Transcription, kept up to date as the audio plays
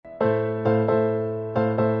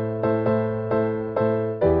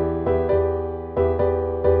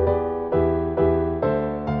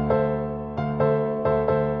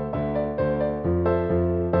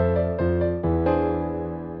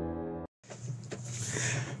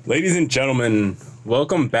Ladies and gentlemen,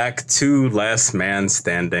 welcome back to Last Man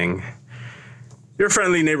Standing, your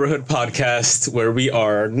friendly neighborhood podcast where we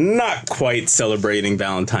are not quite celebrating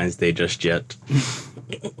Valentine's Day just yet.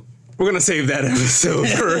 We're going to save that episode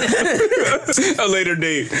for a later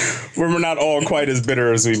date where we're not all quite as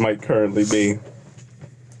bitter as we might currently be.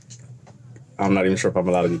 I'm not even sure if I'm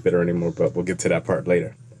allowed to be bitter anymore, but we'll get to that part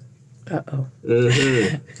later. Uh-oh.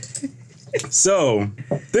 So,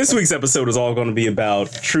 this week's episode is all going to be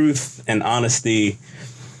about truth and honesty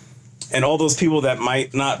and all those people that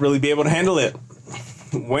might not really be able to handle it.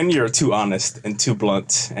 When you're too honest and too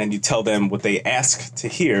blunt and you tell them what they ask to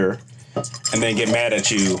hear and then get mad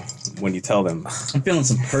at you when you tell them. I'm feeling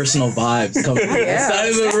some personal vibes coming from the side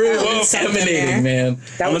of the room. It's emanating, man.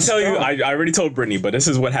 I'm going to tell you, I already told Brittany, but this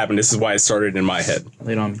is what happened. This is why it started in my head.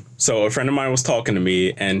 Lay it on me. So, a friend of mine was talking to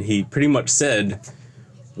me and he pretty much said,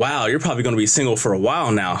 wow, you're probably going to be single for a while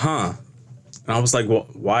now, huh? And I was like, well,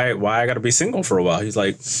 why I got to be single for a while? He's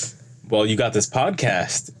like, well, you got this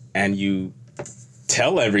podcast and you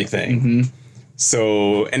tell everything. Mm-hmm.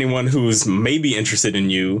 So anyone who's maybe interested in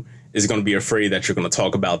you is going to be afraid that you're going to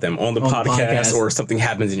talk about them on the podcast, or if something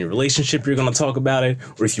happens in your relationship, you're going to talk about it.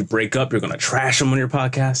 Or if you break up, you're going to trash them on your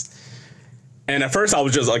podcast. And at first I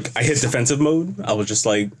was just like, I hit defensive mode. I was just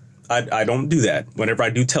like, I don't do that. Whenever I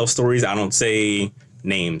do tell stories, I don't say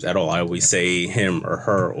names at all. I always say him or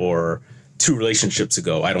her or 2 relationships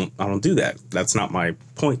ago. I don't do that. That's not my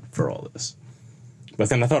point for all this. But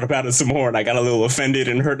then I thought about it some more and I got a little offended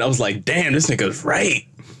and hurt. I was like, damn, this nigga's right.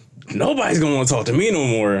 Nobody's gonna want to talk to me no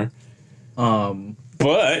more.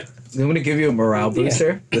 But I'm going to give you a morale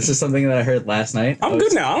booster. Yeah. This is something that I heard last night. I'm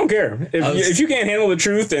good now. I don't care. If you can't handle the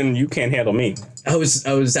truth, then you can't handle me. I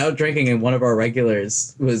was out drinking and one of our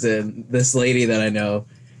regulars was this lady that I know.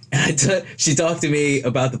 And she talked to me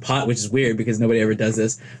about the pot, which is weird because nobody ever does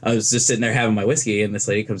this. I was just sitting there having my whiskey, and this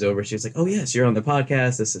lady comes over. She was like, oh, yes, you're on the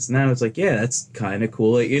podcast, this, and that. I was like, yeah, that's kind of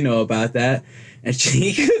cool that you know about that. And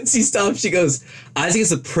she stops. She goes, Isaac is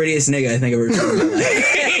the prettiest nigga I think I've ever seen in my life.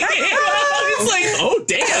 I was like, oh,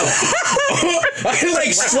 damn.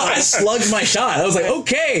 I slugged my shot. I was like,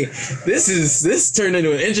 okay, this turned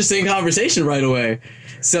into an interesting conversation right away.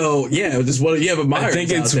 So, yeah, just what you have admirers I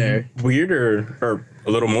think it's weirder or a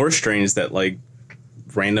little more strange that, like,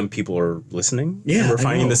 random people are listening. Yeah, we're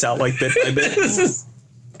finding this out, like, bit by bit.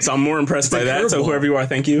 So I'm more impressed by that. So whoever you are,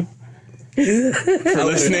 thank you for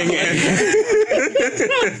listening.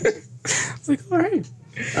 It's like, all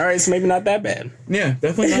right, so maybe not that bad. Yeah,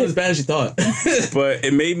 definitely not as bad as you thought. But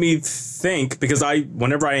it made me think, because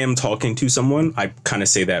whenever I am talking to someone, I kind of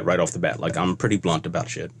say that right off the bat. Like, I'm pretty blunt about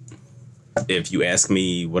shit. If you ask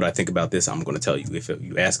me what I think about this, I'm going to tell you. If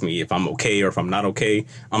you ask me if I'm okay or if I'm not okay,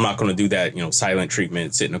 I'm not going to do that, silent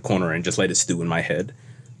treatment, sit in a corner and just let it stew in my head.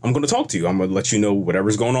 I'm going to talk to you. I'm going to let you know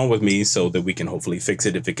whatever's going on with me so that we can hopefully fix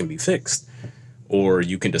it if it can be fixed. Or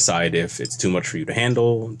you can decide if it's too much for you to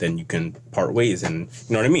handle, then you can part ways and,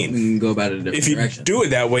 you know what I mean? We can go about it in a different direction. If you do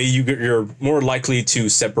it that way, you're more likely to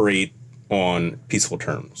separate on peaceful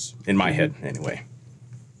terms, in my head anyway.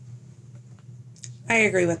 I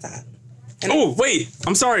agree with that. Oh, wait.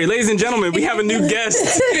 I'm sorry. Ladies and gentlemen, we have a new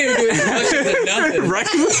guest. Right?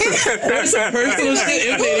 There's some personal shit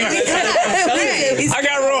emanating. I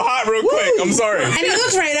got real hot real quick. I'm sorry. And he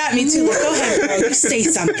looked right at me, too. Go ahead, bro. You say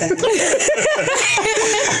something.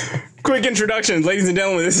 Quick introduction. Ladies and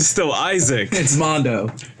gentlemen, this is still Isaac. It's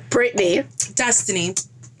Mondo. Brittany. Destiny.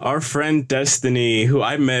 Our friend Destiny, who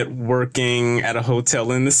I met working at a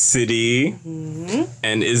hotel in the city,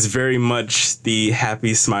 and is very much the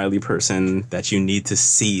happy, smiley person that you need to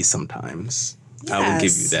see sometimes. Yes. I will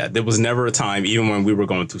give you that. There was never a time, even when we were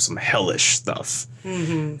going through some hellish stuff,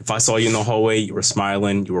 if I saw you in the hallway, you were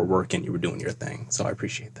smiling, you were working, you were doing your thing. So I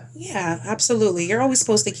appreciate that. Yeah, absolutely. You're always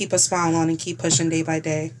supposed to keep a smile on and keep pushing day by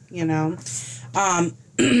day, That's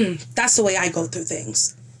the way I go through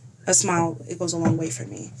things. A smile, it goes a long way for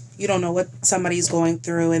me. You don't know what somebody's going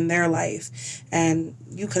through in their life. And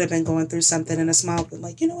you could have been going through something and a smile would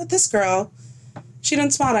like, you know what, this girl, she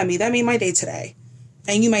didn't smile at me. That made my day today.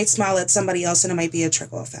 And you might smile at somebody else and it might be a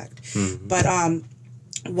trickle effect. Mm-hmm. But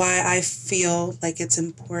why I feel like it's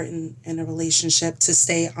important in a relationship to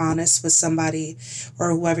stay honest with somebody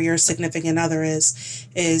or whoever your significant other is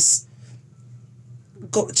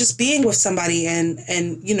just being with somebody and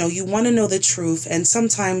you want to know the truth, and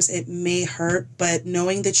sometimes it may hurt, but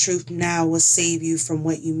knowing the truth now will save you from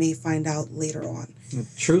what you may find out later on. The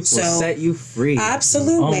truth will set you free.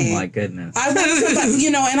 Absolutely. Oh my goodness. I want somebody,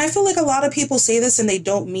 and I feel like a lot of people say this and they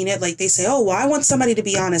don't mean it. Like they say, oh, well, I want somebody to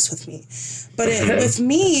be honest with me. But with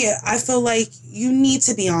me, I feel like you need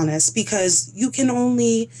to be honest because you can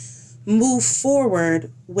only move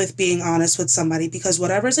forward with being honest with somebody, because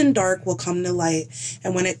whatever's in dark will come to light.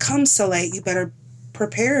 And when it comes to light, you better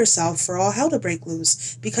prepare yourself for all hell to break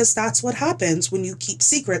loose, because that's what happens when you keep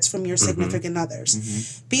secrets from your significant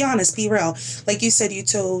others. Be honest, be real. Like you said, you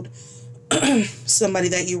told somebody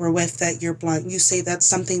that you were with that you're blunt. You say that's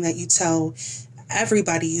something that you tell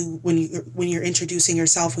everybody when you're introducing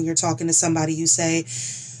yourself, when you're talking to somebody. You say,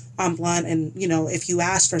 I'm blunt, and if you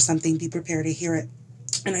ask for something, be prepared to hear it.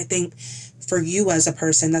 And I think for you as a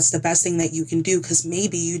person, that's the best thing that you can do, because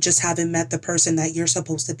maybe you just haven't met the person that you're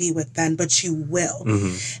supposed to be with then, but you will.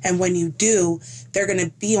 And when you do, they're going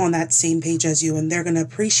to be on that same page as you, and they're going to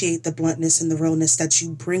appreciate the bluntness and the realness that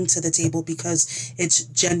you bring to the table, because it's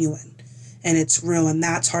genuine and it's real, and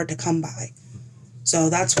that's hard to come by. So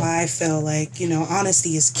that's why I feel like,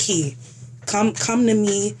 honesty is key. Come to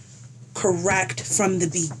me correct from the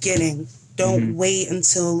beginning. Don't wait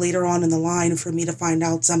until later on in the line for me to find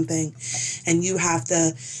out something, and you have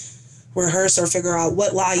to rehearse or figure out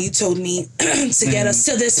what lie you told me to get us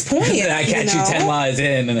to this point. I catch you 10 lies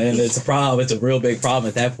in, and it's a problem. It's a real big problem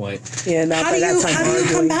at that point. Yeah, no, how do you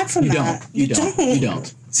come back from that? You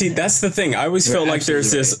don't. See, that's the thing. I always feel like there's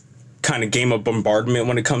this kind of game of bombardment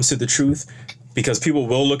when it comes to the truth, because people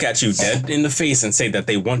will look at you dead in the face and say that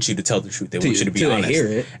they want you to tell the truth. They want you to be honest. Hear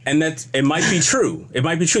it. And that it might be true. It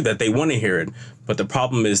might be true that they want to hear it. But the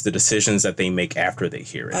problem is the decisions that they make after they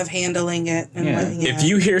hear it. Of handling it. And If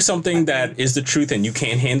you hear something that is the truth and you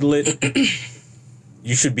can't handle it,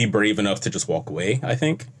 you should be brave enough to just walk away, I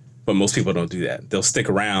think. But most people don't do that. They'll stick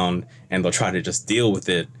around and they'll try to just deal with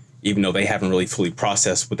it, even though they haven't really fully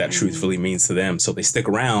processed what that truth really means to them. So they stick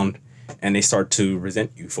around and they start to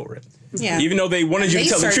resent you for it. Yeah. Even though they wanted you to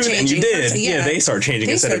tell the truth and you did. They start changing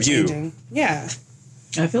instead of you. Yeah.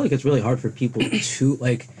 I feel like it's really hard for people to,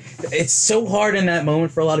 it's so hard in that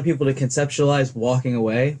moment for a lot of people to conceptualize walking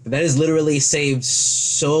away. But that has literally saved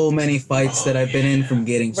so many fights that I've been in from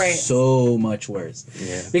getting so much worse.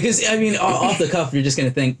 Yeah. Because, off the cuff, you're just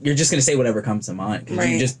going to say whatever comes to mind. Because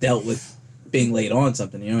you just dealt with being laid on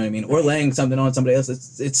something, you know what I mean? Or laying something on somebody else.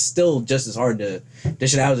 It's still just as hard to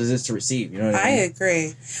dish it out as it is to receive, you know what I mean? I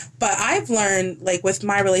agree. But I've learned, with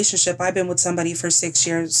my relationship, I've been with somebody for 6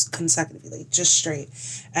 years consecutively, just straight.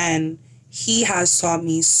 And he has taught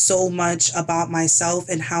me so much about myself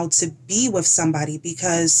and how to be with somebody,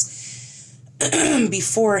 because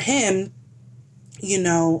before him,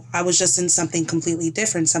 I was just in something completely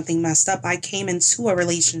different, something messed up. I came into a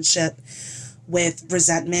relationship with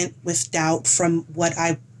resentment, with doubt from what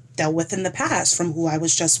I dealt with in the past, from who I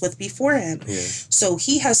was just with before him. Yeah. So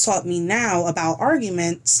he has taught me now about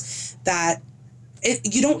arguments that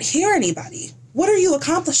you don't hear anybody. What are you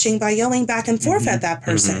accomplishing by yelling back and forth at that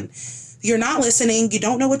person? You're not listening. You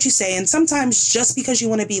don't know what you say. And sometimes just because you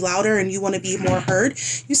want to be louder and you want to be more heard,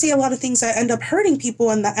 you say a lot of things that end up hurting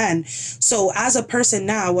people in the end. So as a person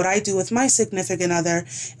now, what I do with my significant other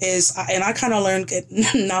is, and I kind of learned it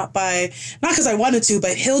not because I wanted to,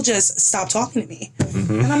 but he'll just stop talking to me.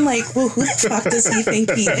 And I'm like, well, who the fuck does he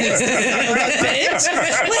think he is?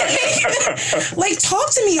 Like,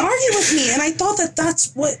 talk to me, argue with me. And I thought that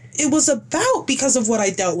that's what it was about because of what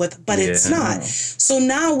I dealt with, but it's not. So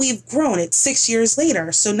now we've grown. It's 6 years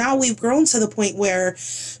later. So now we've grown to the point where,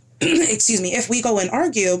 excuse me, if we go and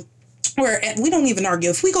argue, or we don't even argue,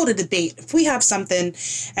 if we go to debate, if we have something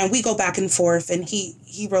and we go back and forth and he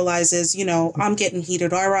realizes, I'm getting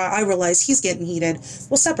heated, or I realize he's getting heated,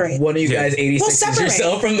 we'll separate. One of you guys 86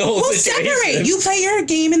 yourself from the whole situation. We'll separate. You play your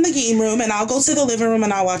game in the game room and I'll go to the living room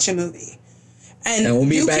and I'll watch a movie. And we'll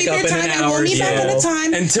meet back up in an hour. We'll meet back in a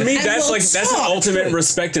time. And to me, that's the ultimate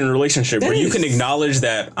respect in a relationship, where you can acknowledge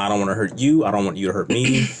that I don't want to hurt you. I don't want you to hurt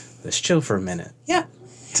me. Let's chill for a minute. Yeah.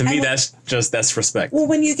 To me, that's respect. Well,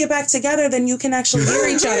 when you get back together, then you can actually hear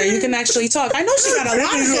each other. You can actually talk. I know she got a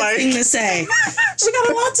lot of good things to say. She got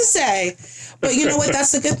a lot to say. But you know what?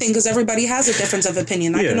 That's a good thing, because everybody has a difference of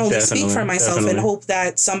opinion. I can only speak for myself and hope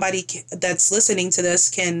that somebody that's listening to this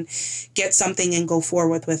can get something and go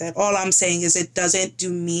forward with it. All I'm saying is it doesn't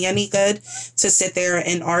do me any good to sit there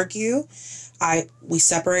and argue. We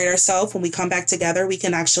separate ourselves. When we come back together, we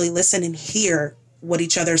can actually listen and hear what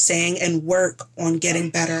each other's saying and work on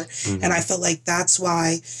getting better. And I feel like that's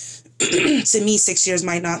why, to me, 6 years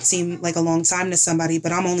might not seem like a long time to somebody,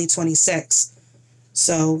 but I'm only 26.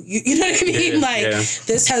 So, you know what I mean?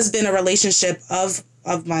 This has been a relationship of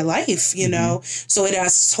my life, you know? So it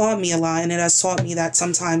has taught me a lot, and it has taught me that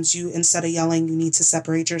sometimes instead of yelling, you need to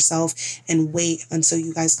separate yourself and wait until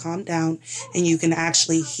you guys calm down and you can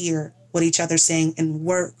actually hear what each other's saying and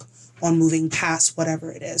work on moving past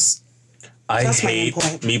whatever it is. That's my main hate,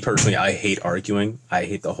 point. me personally, I hate arguing. I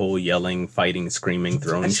hate the whole yelling, fighting, screaming, I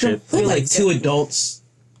throwing just shit. don't feel like two adults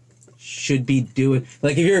should be doing,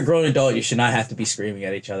 like, if you're a grown adult, you should not have to be screaming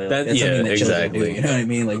at each other. Like, that's something that children do. You know what I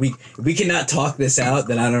mean? Like, we cannot talk this out.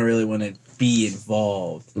 Then I don't really want to be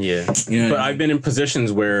involved. Yeah, You know but what I I've been in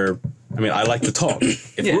positions where, I mean, I like to talk. Yeah.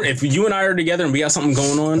 If you and I are together and we got something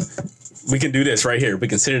going on, we can do this right here. We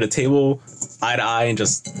can sit at a table, eye to eye, and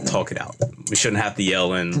just talk it out. We shouldn't have to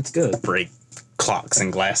yell and That's good. break clocks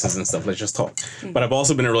and glasses and stuff. Let's just talk. But I've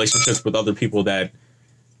also been in relationships with other people that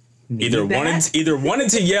either wanted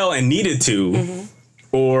to yell and needed to,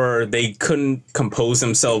 or they couldn't compose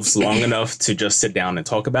themselves long enough to just sit down and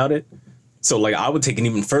talk about it. So, like, I would take an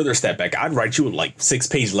even further step back. I'd write you a, like,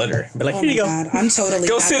 6-page letter. Be like, Oh here my you go. God, I'm totally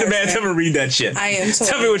Go that sit in the person. bathtub and read that shit. I am Tell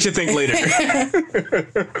totally. me what you think later.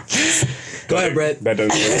 Go ahead, Brett. That doesn't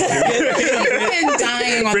work. I've been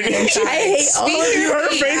dying on the inside. I hate all of you. Her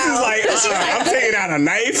face is like, I'm taking out a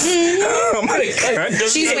knife. I'm like,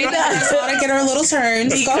 She's waiting for us to get her little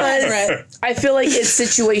turns. Go ahead, Brett. I feel like it's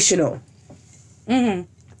situational.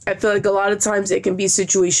 I feel like a lot of times it can be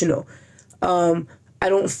situational.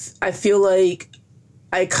 I feel like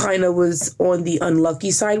I kind of was on the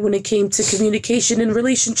unlucky side when it came to communication in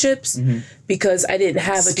relationships because I didn't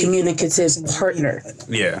have a communicative partner.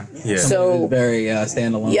 yeah. So Very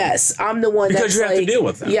standalone. yes, I'm the one Because that's you have to like, deal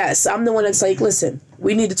with them. yes, I'm the one that's like, listen,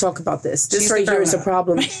 we need to talk about this. This She's right the here is a grown-up.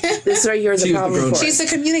 problem. This right here is a She's the problem grown-up. for She's us.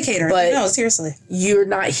 the communicator. But- No, seriously. You're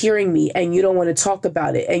not hearing me and you don't want to talk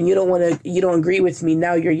about it and you don't agree with me.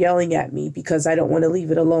 Now you're yelling at me because I don't want to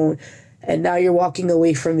leave it alone. And now you're walking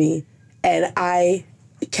away from me. And I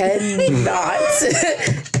cannot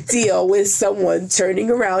deal with someone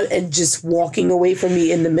turning around and just walking away from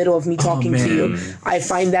me in the middle of me talking to you. I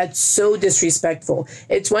find that so disrespectful.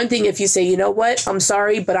 It's one thing if you say, you know what, I'm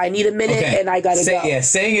sorry, but I need a minute and I gotta go. Yeah,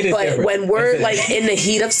 saying it is But different. when we're like in the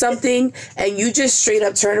heat of something and you just straight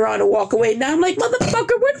up turn around and walk away, now I'm like,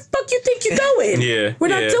 motherfucker, where the fuck you think you're going? Yeah. We're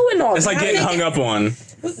not doing all It's like that. getting hung up on.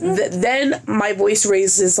 Then my voice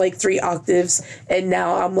raises like 3 octaves, and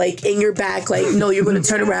now I'm like in your back, like, no, you're gonna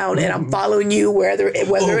turn around, and I'm following you whether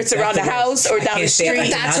it's around the house or down the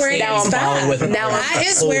street. That's where now I'm bad. now That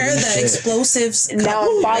is where the explosives. now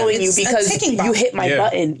I'm following you It's a because ticking you bomb. hit my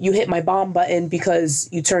button. You hit my bomb button because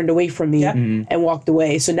you turned away from me and walked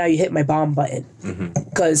away. So now you hit my bomb button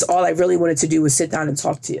because all I really wanted to do was sit down and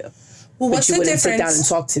talk to you. Well, But what's you the wouldn't sit down and difference?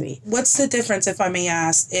 talk to me. What's the difference, if I may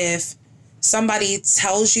ask, if somebody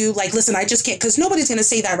tells you, like, listen, I just can't, because nobody's gonna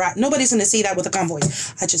say that, right? Nobody's gonna say that with a calm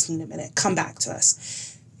voice. I just need a minute. Come back to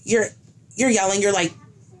us. You're yelling. You're like,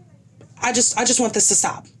 I just want this to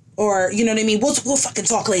stop. Or, you know what I mean? We'll fucking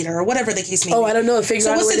talk later, or whatever the case may be. Oh, I don't know. Figure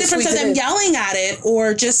So out a what's way the to difference of squeeze it them in. yelling at it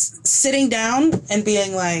or just sitting down and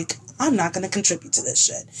being like, I'm not going to contribute to this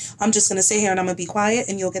shit. I'm just going to sit here and I'm going to be quiet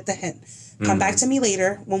and you'll get the hint. Come back to me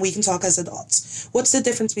later when we can talk as adults. What's the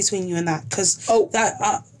difference between you and that? Because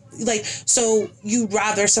so you'd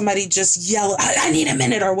rather somebody just yell, I need a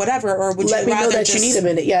minute or whatever, or would Let you me rather know that just... you need a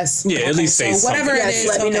minute. Yes. Yeah, at least say so something. whatever Yes. it is,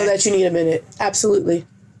 Let me know that you need a minute. Absolutely.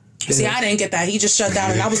 See, I didn't get that. He just shut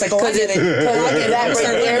down and I was like, oh, I get it. That right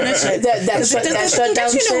there, that shutdown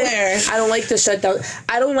shit. I don't like the shutdown.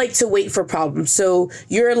 I don't like to wait for problems. So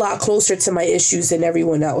you're a lot closer to my issues than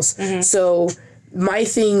everyone else. So my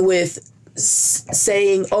thing with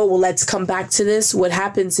saying, oh, well, let's come back to this. What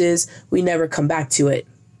happens is we never come back to it.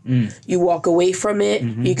 You walk away from it.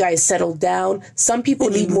 You guys settle down. Some people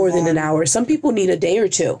need more than an hour. Some people need a day or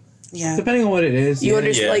two. Yeah. Depending on what it is. You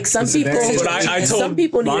understand? Yeah. Like some It's a people, very- But I told some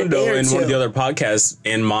people need a Mondo day or in two. one of the other podcasts,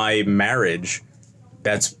 in my marriage,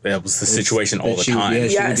 that was the situation all the time. Yeah, she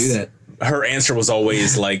would Yes. do that. Her answer was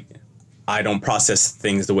always like, I don't process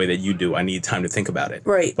things the way that you do. I need time to think about it.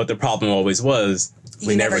 Right. But the problem always was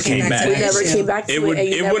we You never came back. to we never came back to It would. and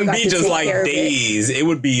you It never wouldn't got be to just take like care of it. days. It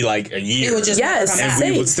would be like a year. It would just Yes, never come and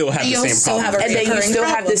back. we would still have And the you'll same still have problem. a And then you recurring still have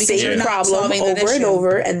the problem because same you're not problem solving that over and issue.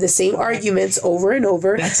 over and the same arguments over and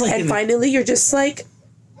over. That's like and in the- finally you're just like,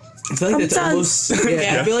 I feel like I'm that's done. almost.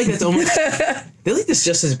 I feel like that's almost. I feel like that's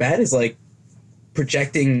just as bad as like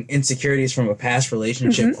projecting insecurities from a past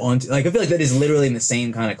relationship onto. Like I feel like that is literally in the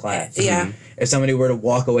same kind of class. Yeah. If somebody were to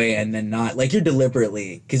walk away and then not, like, you're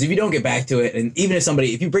deliberately, because if you don't get back to it, and even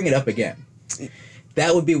if you bring it up again,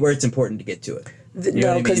 that would be where it's important to get to it. You know no,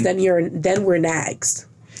 what I because mean? then we're nags.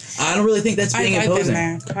 I don't really think that's being I've been imposing.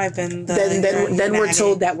 there. I've been the Then we're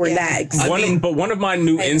told that we're nags. But one of my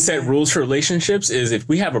new I- inset rules for relationships is if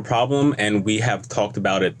we have a problem and we have talked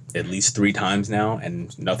about it at least 3 times now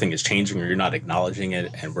and nothing is changing or you're not acknowledging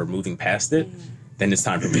it and we're moving past it, then it's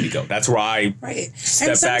time for me to go. That's where I Right.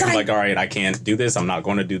 step back and like, all right, I can't do this. I'm not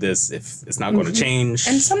going to do this if it's not going to change.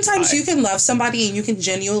 And sometimes you can love somebody and you can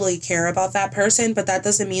genuinely care about that person, but that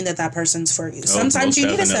doesn't mean that that person's for you. Sometimes you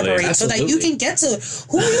need to separate so that you can get to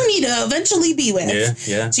who you need to eventually be with.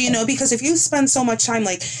 Yeah. So, because if you spend so much time,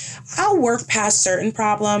 like, I'll work past certain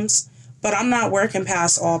problems, but I'm not working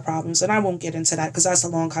past all problems. And I won't get into that because that's a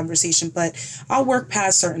long conversation, but I'll work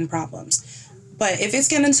past certain problems. But if it's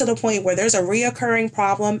getting to the point where there's a reoccurring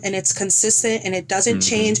problem and it's consistent and it doesn't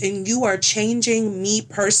change and you are changing me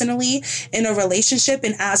personally in a relationship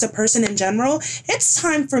and as a person in general, it's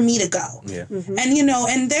time for me to go. Yeah. And,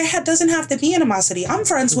 and there doesn't have to be animosity. I'm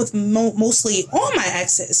friends with mostly all my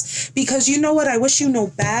exes because you know what? I wish you know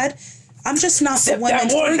bad. I'm just not the woman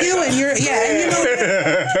for you, and you're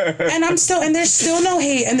and I'm still, and there's still no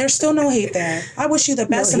hate, there. I wish you the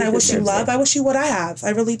best, and I wish you love. I wish you what I have.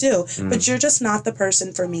 I really do. But you're just not the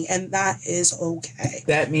person for me, and that is okay.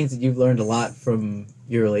 That means that you've learned a lot from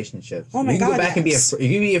your relationships. Oh my God! You can go back and you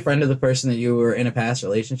can be a friend of the person that you were in a past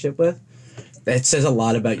relationship with. That says a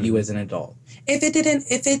lot about you as an adult.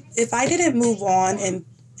 If I didn't move on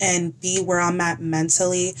and be where I'm at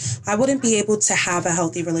mentally, I wouldn't be able to have a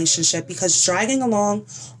healthy relationship because dragging along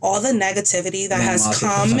all the negativity that has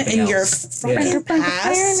come in your freaking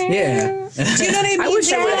past. Yeah. Do you know what I mean? I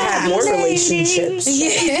wish I would have had more relationships.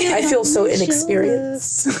 Yeah. I feel so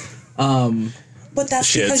inexperienced. But that's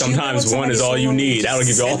Shit, because sometimes one is all you need. That'll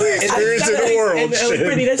give you all the experience in the world.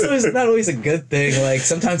 Brittany, that's not always a good thing. Like,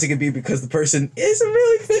 sometimes it can be because the person isn't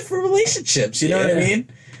really fit for relationships. You know what I mean?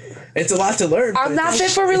 It's a lot to learn. I'm not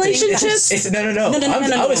fit for relationships. No.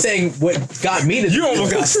 I was saying what got me to You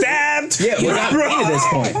almost got stabbed. Yeah, what got me to this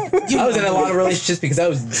point. I was in a lot of relationships because I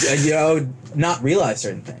was, I would not realize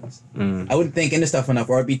certain things. I wouldn't think into stuff enough,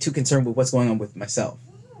 or I'd be too concerned with what's going on with myself.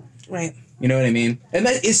 Right. You know what I mean? And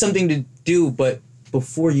that is something to do, but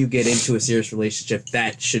before you get into a serious relationship,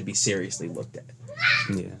 that should be seriously looked at.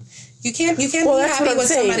 Yeah. You can't be Well, that's happy what I'm with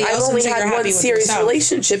saying. somebody I've else only until you're had happy one with serious yourself.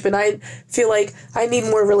 relationship, and I feel like I need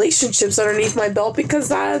more relationships underneath my belt because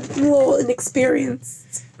I'm a little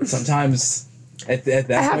inexperienced. Sometimes at that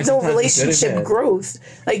I have point, no sometimes it's good and relationship bad. growth.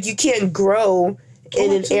 Like, you can't grow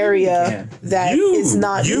in an area that is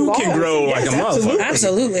not You involved. can grow like a motherfucker.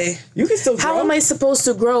 Absolutely. You can still grow. How am I supposed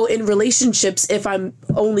to grow in relationships if I'm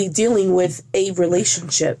only dealing with a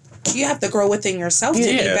relationship? You have to grow within yourself to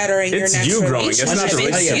be better in your It's next you growing. It's relationship. not the It's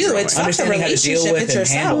relationship you. growing. It's not the Understanding how to deal relationship. with It's and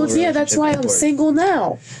handle yourself. Well, yeah, that's why I'm single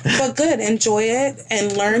now. But good. Enjoy it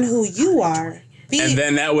and learn who you are. And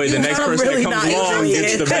then that way, the next I'm person really that comes not along enjoying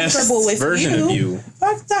gets it. the best Comfortable with version of you.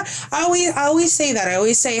 Fuck that. I always say that. I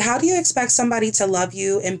always say, how do you expect somebody to love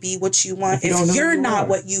you and be what you want if you're not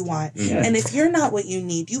what you want? Yeah. And if you're not what you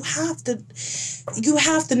need, you have to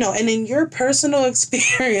know. And in your personal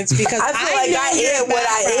experience, because I feel like I am what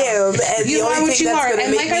I am, and you the are only what thing you that's are. gonna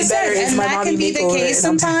And make like me I said, better is and my that mommy can be the makeover, case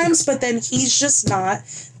and I'm sometimes, but then he's just not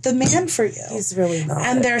the man for you. He's really not.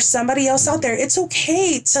 And there's somebody else out there. It's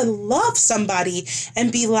okay to love somebody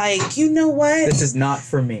and be like, you know what? This is not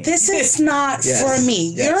for me. This is not for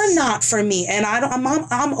me. Yes. You're not for me, and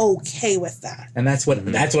I'm okay with that. And that's what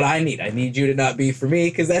I need. I need you to not be for me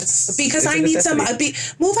because I need somebody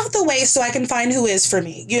move out the way so I can find who is for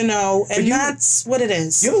me. And that's what it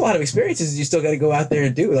is. You have a lot of experiences you still got to go out there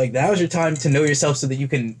and do. Like, now's your time to know yourself so that you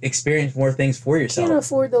can experience more things for I yourself. can't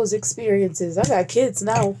afford those experiences. I got kids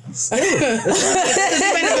now. The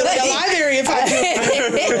library if I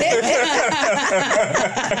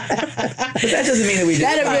But that doesn't mean that we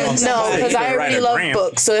just No, because I already love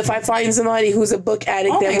books. So if I find somebody who's a book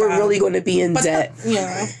addict, then we're really going to be in debt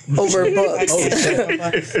over books. Oh,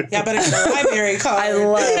 shit. Yeah, but it's the library card. I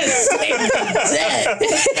love debt.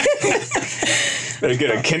 Better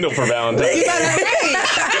get a Kindle for Valentine's. You better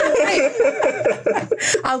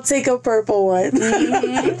I'll take a purple one.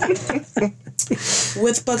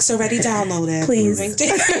 with books already downloaded. Please.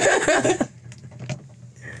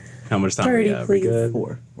 How much time 30, we have? We please.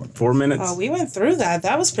 good? 4 minutes? Oh, we went through that.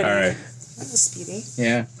 That was pretty. All right. That was speedy.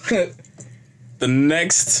 Yeah. The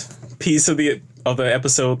next piece of the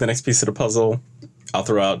episode, the next piece of the puzzle, I'll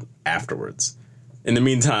throw out afterwards. In the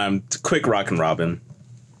meantime, quick rock and robin.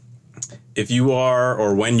 If you are,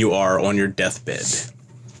 or when you are on your deathbed,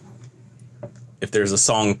 if there's a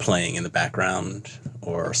song playing in the background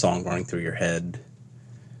or a song running through your head,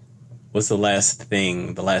 what's the last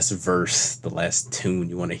thing, the last verse, the last tune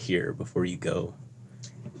you want to hear before you go?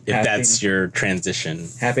 If that's your transition.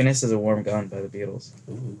 Happiness is a Warm Gun by the Beatles.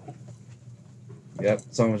 Ooh. Yep,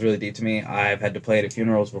 the song was really deep to me. I've had to play it at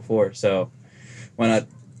funerals before, so why not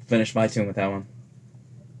finish my tune with that one?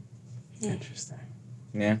 Interesting.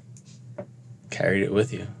 Yeah. Carried it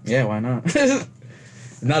with you. Yeah, why not?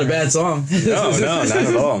 Not a bad song. No, not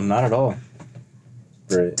at all. Not at all.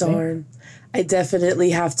 Right. Darn. I definitely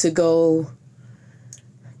have to go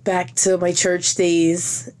back to my church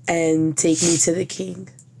days and Take Me to the King.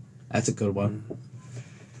 That's a good one.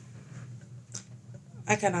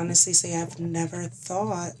 I can honestly say I've never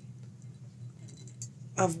thought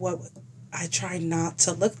of what I try not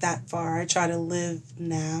to look that far. I try to live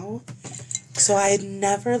now. So I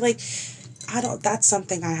never that's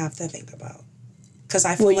something I have to think about. Because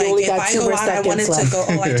I feel like if I go out, I wanted to go,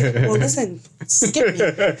 well, listen, skip me.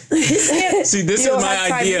 See, this is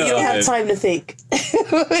my idea. You don't have time to think.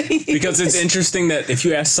 Because it's interesting that if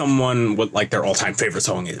you ask someone what like their all-time favorite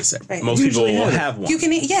song is, Right. most people will have one. You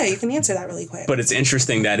can answer that really quick. But it's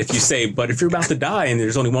interesting that if you say, but if you're about to die and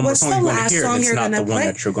there's only one more What's song the you want to last hear, song it's you're not the gonna one play?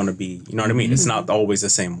 that you're going to be, you know what I mean? It's not always the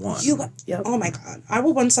same one. Yep. Oh my God. I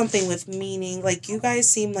would want something with meaning. Like, you guys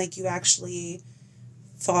seem like you actually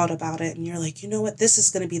thought about it and you're like, you know what, this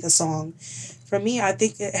is going to be the song. For me, I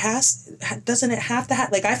think doesn't it have to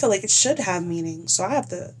have, like, I feel like it should have meaning. So I have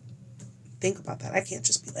to think about that. I can't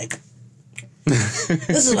just be like,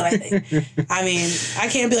 this is what I think. I mean, I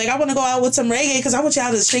can't be like, I want to go out with some reggae because I want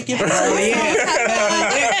y'all to shake your body.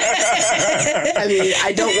 I mean,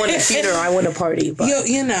 I don't want a funeral. I want a party. But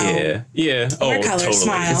You know. Yeah. Oh, color totally.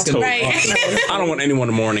 smile. Totally. Right. I don't want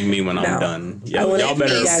anyone mourning me when I'm done. Y'all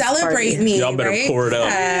better Yes, celebrate party. me. Y'all better right? pour it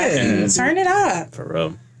up and Turn it up. for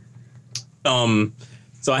real.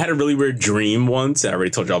 So I had a really weird dream once, and I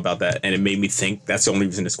already told y'all about that, and it made me think. That's the only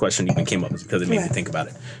reason this question even came up, is because it made me think about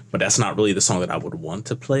it. But that's not really the song that I would want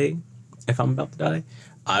to play if I'm about to die.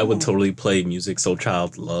 I would totally play Music Soul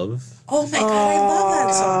Child Love. Oh my God, I love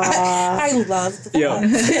that song. I love the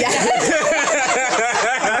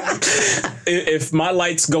song. If my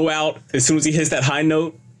lights go out as soon as he hits that high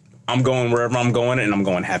note, I'm going wherever I'm going, and I'm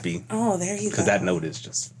going happy. Oh, there you go. Because that note is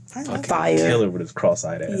just fucking fire. killer with his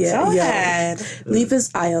cross-eyed ass. Yeah, Go yeah. ahead. Leave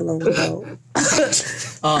his eye alone, though.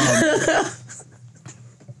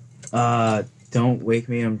 Don't Wake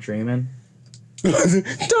Me, I'm Dreaming.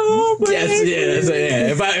 Don't wait. Yes,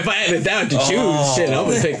 yeah. If I had it down to choose, shit, I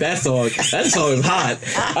would pick that song. That song is hot.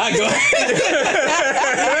 I go.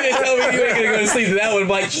 You didn't tell me you ain't gonna go to sleep to that one. I'm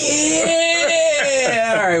like,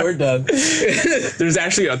 yeah. All right, we're done. There's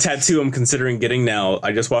actually a tattoo I'm considering getting now.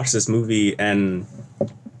 I just watched this movie, and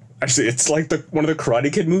actually, it's like one of the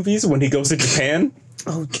Karate Kid movies when he goes to Japan.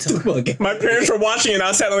 Oh, My parents were watching it, and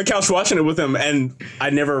I sat on the couch watching it with them, and I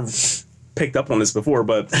never picked up on this before,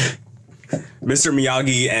 but Mr.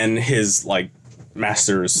 Miyagi and his like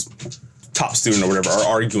master's top student or whatever are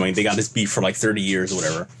arguing. They got this beef for like 30 years or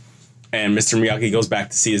whatever. And Mr. Miyagi goes back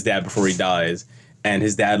to see his dad before he dies. And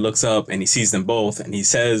his dad looks up and he sees them both. And he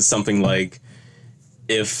says something like,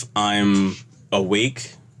 if I'm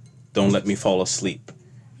awake, don't let me fall asleep.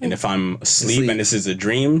 And if I'm asleep and this is a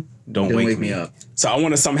dream, don't wake me up. So I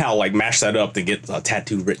want to somehow like mash that up to get a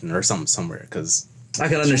tattoo written or something somewhere, because I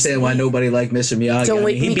can understand why nobody liked Mr. Miyagi. Don't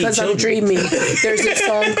Wake Me Because I'm Dreaming. There's a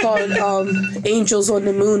song called Angels on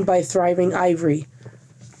the Moon by Thriving Ivory.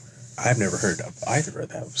 I've never heard of either of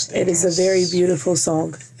those things. It is a very beautiful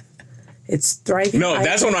song. It's Thriving Ivory.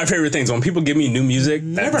 That's one of my favorite things. When people give me new music,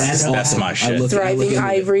 that's my shit. Thriving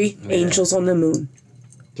Ivory, Angels on the Moon.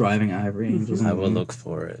 Thriving Ivory, Angels on the Moon. I will look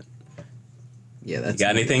for it. Yeah, that's. You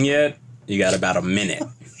got anything yet? You got about a minute.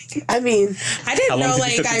 I mean, I didn't know,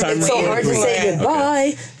 like, it's so hard to say goodbye.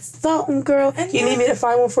 Okay. Something, girl. You need me to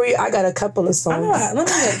find one for you? I got a couple of songs. Let me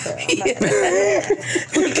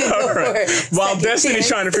All right. While Destiny's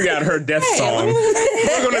trying to figure out her death song,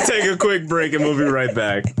 we're going to take a quick break and we'll be right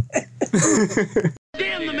back.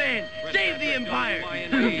 Damn the man! Save the empire!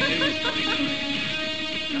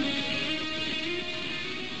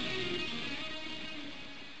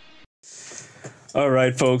 All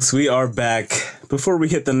right, folks, we are back. Before we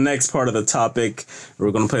hit the next part of the topic,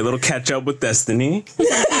 we're going to play a little catch up with Destiny,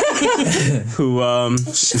 who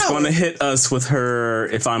is going to hit us with her,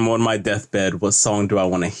 if I'm on my deathbed, what song do I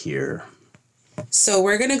want to hear? So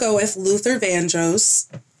we're going to go with Luther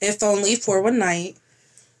Vandross, If Only for One Night,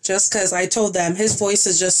 just because I told them his voice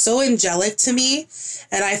is just so angelic to me.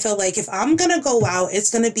 And I feel like if I'm going to go out, it's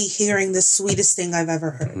going to be hearing the sweetest thing I've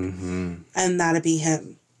ever heard. Mm-hmm. And that'll be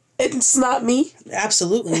him. It's not me.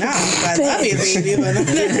 Absolutely not. I love you, baby, but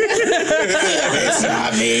it's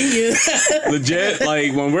not me. Legit,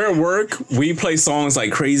 like when we're at work, we play songs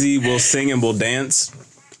like crazy. We'll sing and we'll dance.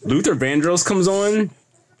 Luther Vandross comes on,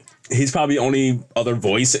 He's probably the only other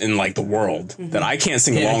voice in like the world that I can't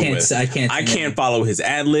sing along with. I can't follow his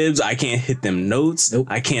ad libs. I can't hit them notes. Nope.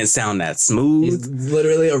 I can't sound that smooth. He's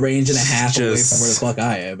literally a range and a half away from where the fuck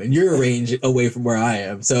I am, and you're a range away from where I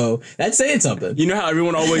am. So that's saying something. You know how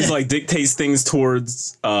everyone always like dictates things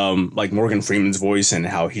towards like Morgan Freeman's voice and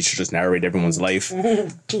how he should just narrate everyone's life.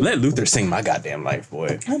 Let Luther sing my goddamn life,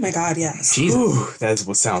 boy. Oh my God, yes. Ooh, that's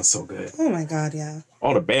what sounds so good. Oh my God, yeah.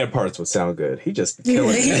 All the bad parts would sound good. He just be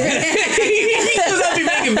killing it. He was up be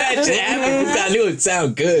making bad shit happen. I knew it'd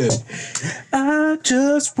sound good. I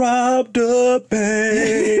just robbed a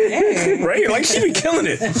bank. Right? Like she be killing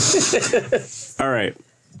it. All right.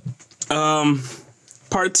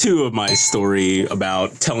 Part 2 of my story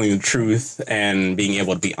about telling the truth and being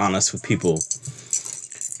able to be honest with people.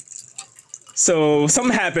 So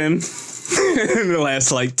something happened in the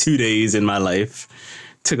last like 2 days in my life.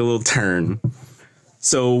 Took a little turn.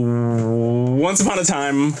 So once upon a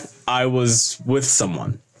time, I was with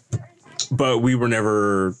someone, but we were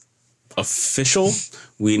never official.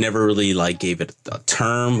 We never really like gave it a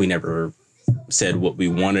term. We never said what we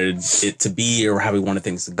wanted it to be or how we wanted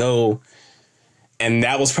things to go. And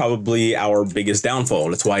that was probably our biggest downfall.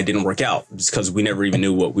 That's why it didn't work out, just because we never even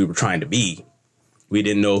knew what we were trying to be. We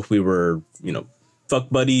didn't know if we were, you know, fuck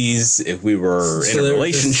buddies, if we were in a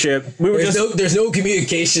relationship. There's no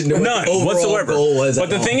communication. None whatsoever. But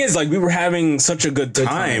the thing is, like, we were having such a good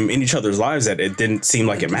time in each other's lives that it didn't seem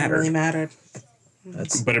like it mattered. Really mattered.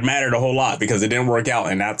 But it mattered a whole lot because it didn't work out,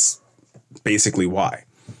 and that's basically why.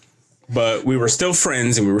 But we were still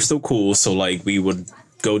friends and we were still cool, so like we would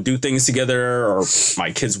go do things together, or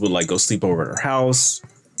my kids would like go sleep over at our house.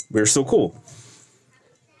 We were still cool.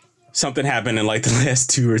 Something happened in like the last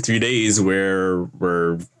 2 or 3 days where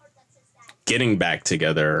we're getting back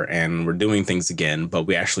together and we're doing things again, but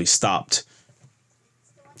we actually stopped,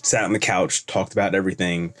 sat on the couch, talked about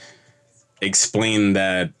everything, explained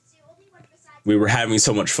that we were having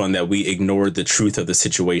so much fun that we ignored the truth of the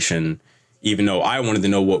situation, even though I wanted to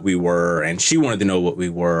know what we were and she wanted to know what we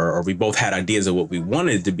were, or we both had ideas of what we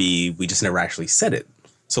wanted to be. We just never actually said it.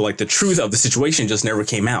 So like the truth of the situation just never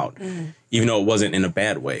came out, even though it wasn't in a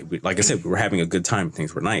bad way. Like I said, we were having a good time.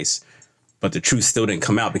 Things were nice, but the truth still didn't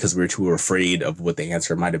come out because we were too afraid of what the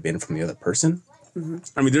answer might have been from the other person.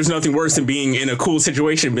 I mean, there's nothing worse than being in a cool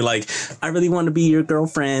situation and be like, I really want to be your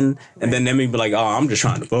girlfriend. And then me be like, oh, I'm just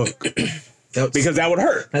trying to fuck. Because that would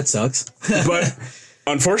hurt. That sucks. But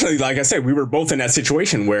unfortunately, like I said, we were both in that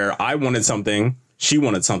situation where I wanted something, she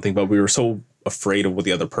wanted something, but we were so afraid of what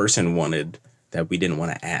the other person wanted that we didn't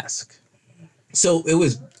want to ask. So it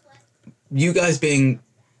was you guys being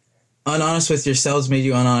unhonest with yourselves made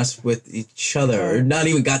you unhonest with each other, or not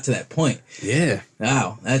even got to that point. Yeah.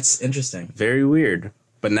 Wow, that's interesting. Very weird.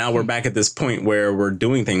 But now we're back at this point where we're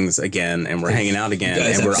doing things again and we're hanging out again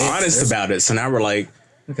and we're honest about it. So now we're like,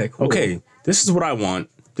 okay, cool. Okay, this is what I want.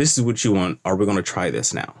 This is what you want. Are we going to try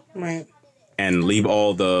this now? Right. And leave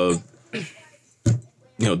all the,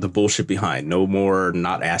 you know, the bullshit behind. No more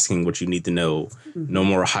not asking what you need to know. No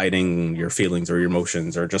more hiding your feelings or your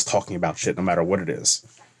emotions or just talking about shit no matter what it is.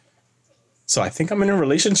 So I think I'm in a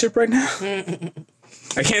relationship right now.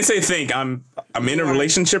 I can't say think. I'm in a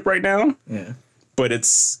relationship right now. Yeah. But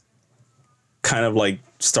it's kind of like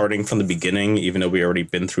starting from the beginning, even though we already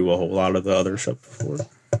been through a whole lot of the other stuff before.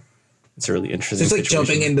 It's a really interesting. It's like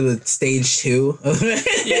jumping into the stage 2. Yeah.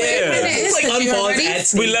 It's like unpause at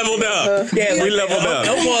stage. We leveled up. Yeah, we leveled up.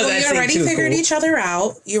 You already figured each other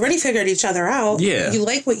out. You already figured each other out. Yeah. You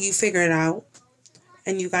like what you figured out,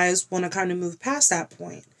 and you guys want to kind of move past that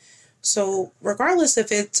point. So regardless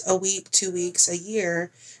if it's a week, 2 weeks, a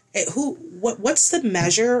year, what's the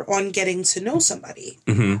measure on getting to know somebody?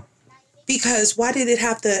 Mm-hmm. Because why did it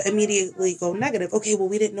have to immediately go negative? Okay, well,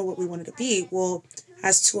 we didn't know what we wanted to be. Well,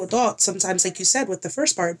 as 2 adults, sometimes, like you said, with the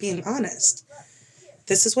first part, being honest.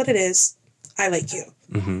 This is what it is. I like you.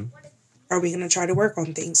 Mm-hmm. Are we going to try to work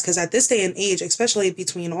on things? Because at this day and age, especially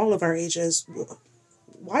between all of our ages,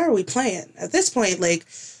 why are we playing? At this point, like,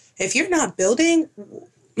 if you're not building,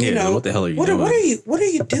 you know, what the hell are you doing? What are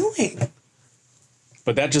you doing?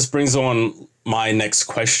 But that just brings on my next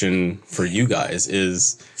question for you guys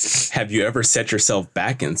is, have you ever set yourself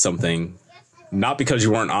back in something, not because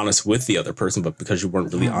you weren't honest with the other person, but because you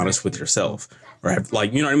weren't really honest with yourself? Or have,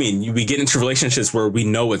 like, you know what I mean? We get into relationships where we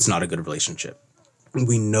know it's not a good relationship.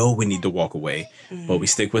 We know we need to walk away, but we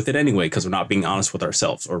stick with it anyway because we're not being honest with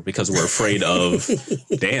ourselves, or because we're afraid of,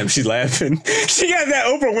 damn, she's laughing. She got that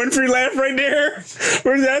Oprah Winfrey laugh right there.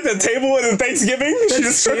 Where's that at the table at Thanksgiving? That she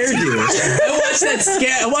just scared you.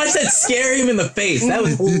 I watched that scare him in the face. That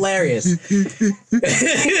was hilarious.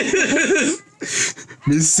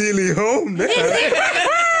 Miss Silly home now.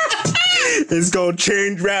 It's gonna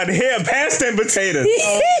change around here. Pass them potatoes.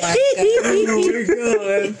 Oh my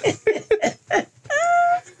God.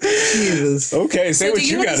 Jesus. Okay, say So what do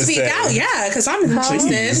you you want gotta to speak say. out? Yeah, because I'm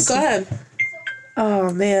interested. Go ahead.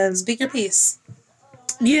 Oh man. Speak your piece.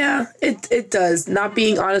 Yeah, it does. Not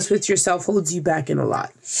being honest with yourself holds you back in a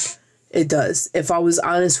lot. It does. If I was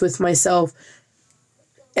honest with myself,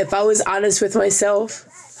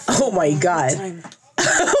 oh my God.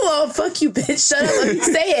 Well, fuck you, bitch. Shut up. Let me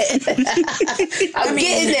say it. I'm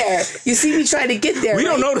getting there. You see me trying to get there. We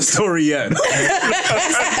right? don't know the story yet.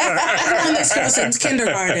 I've known this girl since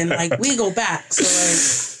kindergarten. Like, we go back.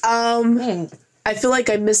 So, like, I feel like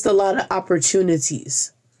I missed a lot of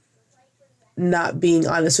opportunities not being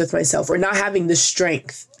honest with myself or not having the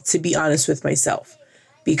strength to be honest with myself,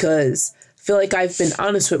 because I feel like I've been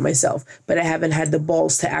honest with myself, but I haven't had the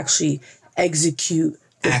balls to actually execute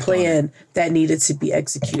the plan that needed to be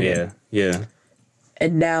executed. Yeah.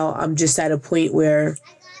 And now I'm just at a point where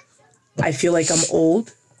I feel like I'm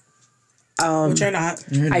old. which you're not.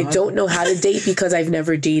 I don't know how to date because I've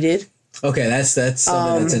never dated. Okay, that's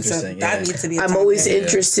something that's interesting. So that needs to be. I'm always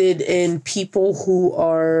interested in people who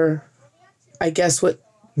are, I guess, what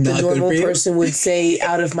the Not good normal for you? person would say,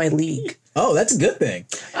 out of my league. Oh, that's a good thing.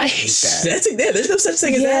 I hate that. There's no such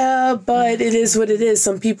thing as that. Yeah, but it is what it is.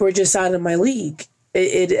 Some people are just out of my league.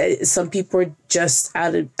 Some people are just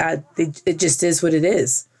it just is what it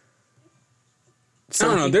is. I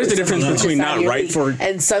don't know. There's a difference between not right for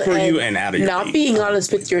you and out of your not league. being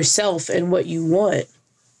honest with yourself and what you want.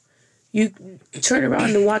 You turn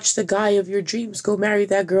around and watch the guy of your dreams go marry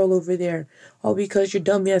that girl over there, all because your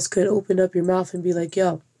dumb ass could open up your mouth and be like,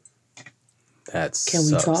 "Yo, That can we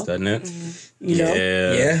sucks, talk?" doesn't it? You know?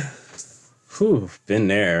 Yeah. Whew, been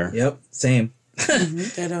there. Yep. Same.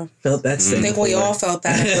 Felt that sting. I think we all felt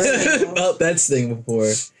that. Felt that sting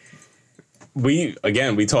before. We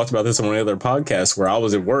talked about this on one of the other podcasts where I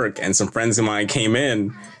was at work and some friends of mine came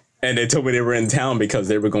in and they told me they were in town because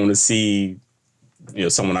they were going to see,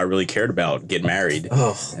 someone I really cared about get married.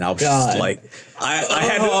 Oh, and I was God. just like, I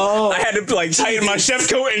had to like tighten my chef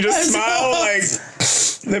coat and just smile like,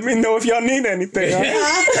 let me know if y'all need anything.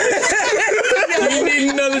 You need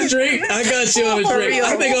another drink? I got you on a drink.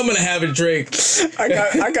 I think I'm gonna have a drink.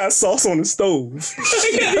 I got sauce on the stove.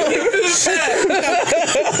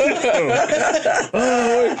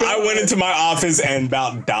 I went into my office and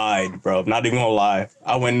about died, bro. Not even gonna lie.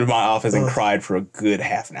 I went into my office and cried for a good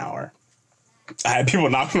half an hour. I had people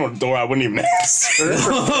knocking on the door. I wouldn't even answer.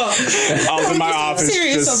 I was in my office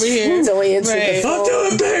Serious just over here. So he answered the Fuck phone.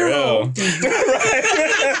 doing payroll. Right.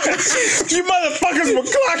 You motherfuckers would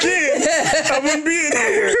clock in. I wouldn't be in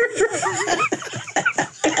here.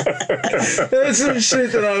 That's some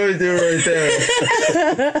shit that I would do right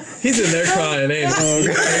there. He's in there crying, ain't he?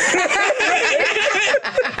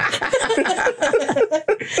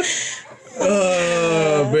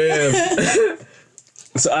 Oh, man.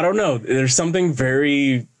 So I don't know. There's something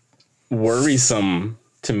very worrisome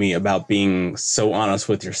to me about being so honest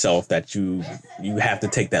with yourself that you have to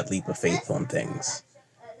take that leap of faith on things,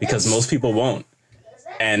 because most people won't.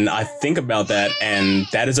 And I think about that, and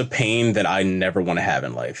that is a pain that I never want to have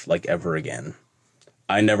in life, like ever again.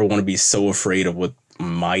 I never want to be so afraid of what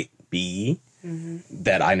might be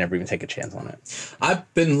that I never even take a chance on it.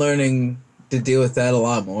 I've been learning to deal with that a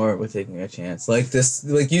lot more with taking a chance. Like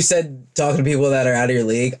you said, talking to people that are out of your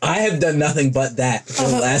league. I have done nothing but that for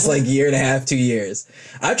the last year and a half, 2 years.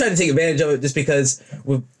 I've tried to take advantage of it just because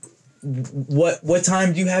what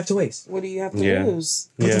time do you have to waste? What do you have to lose?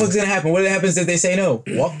 What the fuck's gonna happen? What happens if they say no?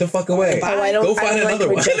 Walk the fuck away. Go find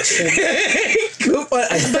another one. Go find.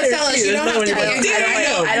 But fellas, you don't have to.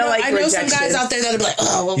 I don't like I know some rejection. guys out there that are like,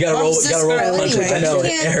 oh, well, You gotta roll. this You gotta roll girl the punches. anyway. I know. You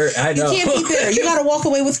It hurt. I know. You can't be bitter. You gotta walk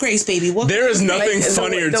away with grace, baby. There is nothing The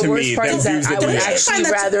funnier to worst me part than is that views I that would we I actually find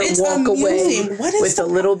that rather it's walk away amusing. What is with a that?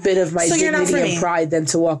 little bit of my So you're not dignity for and me. pride than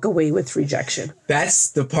to walk away with rejection. That's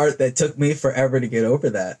the part that took me forever to get over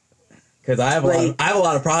that. Because I have a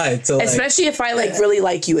lot of pride. So Especially if I really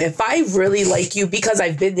like you. If I really like you, because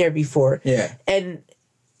I've been there before. Yeah. And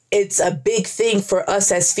it's a big thing for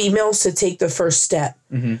us as females to take the first step.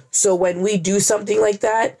 Mm-hmm. So when we do something like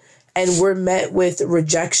that and we're met with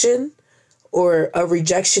rejection, or a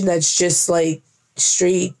rejection that's just like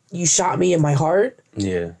straight, you shot me in my heart.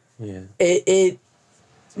 Yeah.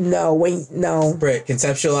 No. Britt,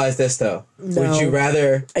 conceptualize this though. No. Would you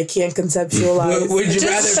rather? I can't conceptualize.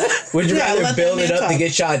 Would you rather let build that it man up to talk.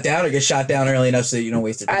 get shot down, or get shot down early enough so that you don't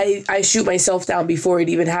waste your time? I shoot myself down before it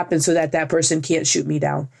even happens so that person can't shoot me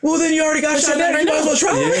down. Well, then you already got shot down. You might as well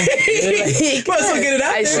try. Might as well get it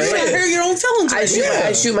out I there. You gotta hurt your own feelings.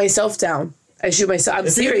 I shoot myself down. I'm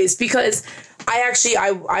serious, because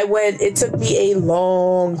I went, it took me a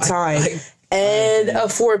long time and a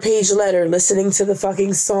 4-page letter listening to the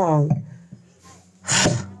fucking song.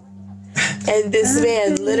 And this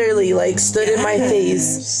man literally like stood in my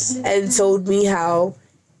face and told me how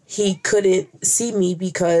he couldn't see me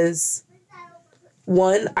because,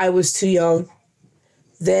 one, I was too young.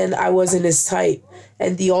 Then I wasn't his type.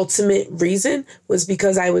 And the ultimate reason was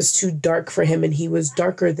because I was too dark for him and he was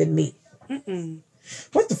darker than me.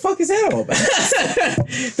 What the fuck is that all about?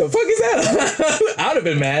 The fuck is that? I would have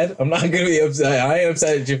been mad. I'm not gonna be upset. I ain't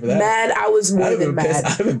upset at you for that. Mad, I was more than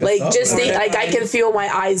mad. Like, just think, like, I can feel my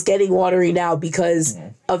eyes getting watery now because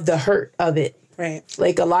of the hurt of it. Right.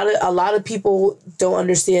 Like, a lot of people don't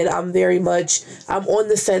understand. I'm on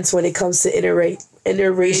the fence when it comes to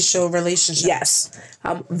interracial relationships. Yes.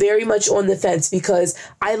 I'm very much on the fence because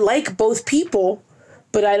I like both people,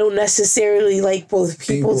 but I don't necessarily like both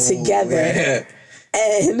people together. Yeah.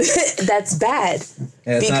 And that's bad.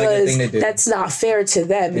 Yeah, because not a good thing to do. That's not fair to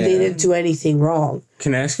them. Yeah. They didn't do anything wrong.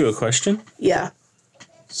 Can I ask you a question? Yeah.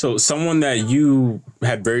 So someone that you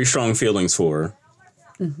had very strong feelings for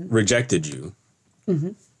rejected you.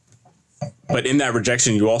 But in that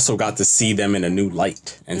rejection, you also got to see them in a new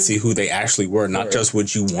light and see who they actually were, not just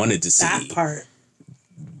what you wanted to see. That part.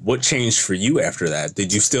 What changed for you after that?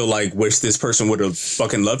 Did you still like wish this person would have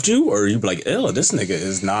fucking loved you? Or you be like, ew, this nigga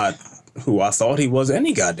is not who I thought he was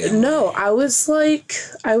any goddamn. No,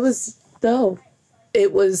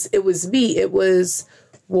 it was me. It was,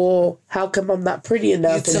 well, how come I'm not pretty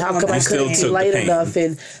enough? And how come I couldn't be light enough?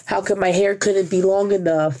 And how come my hair couldn't be long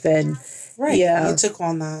enough? And you took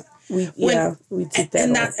on that. We took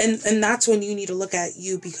that and that's when you need to look at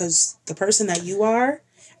you because the person that you are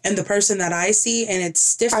and the person that I see, and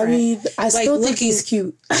it's different. I mean, I still think he's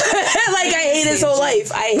cute. Like, I hate his whole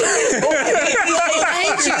life. I hate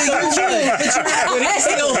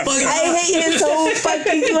his whole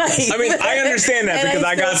fucking life. I mean, I understand that because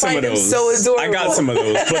I got some of those. So adorable. I got some of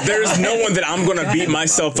those. But there's no one that I'm going to beat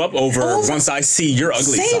myself up over once I see your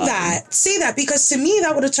ugly side. Say that, because to me,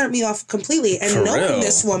 that would have turned me off completely. And knowing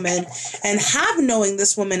this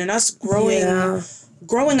woman and us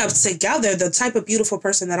growing up together, the type of beautiful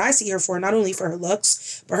person that I see her for, not only for her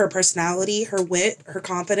looks, but her personality, her wit, her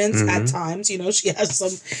confidence at times. You know, she has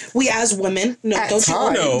some, we as women, we all.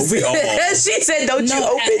 She said, don't you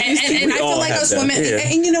open and I feel like us women,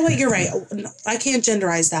 and you know what, you're right. I can't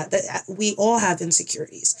genderize that we all have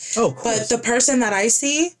insecurities. Oh, but the person that I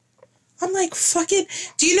see, I'm like, fuck it.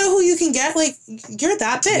 Do you know who you can get? Like, you're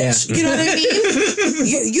that bitch. Yeah. You know what I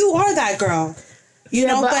mean? you are that girl. You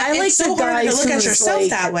know, but I like it's so hard to look at yourself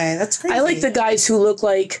that way. That's crazy. I like the guys who look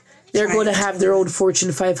like they're going to have their own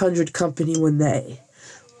Fortune 500 company one day.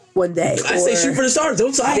 I say shoot for the stars.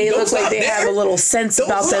 They look like they have a little sense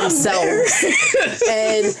about themselves.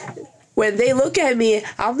 And when they look at me,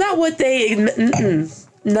 I'm not what they...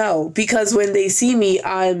 No, because when they see me,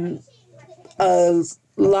 I'm a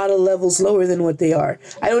lot of levels lower than what they are.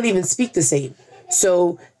 I don't even speak the same.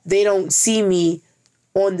 So they don't see me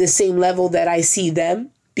on the same level that I see them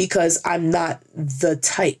because I'm not the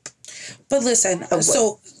type. But listen,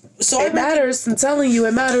 so it matters. I'm telling you,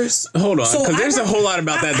 it matters. Hold on, because there's a whole lot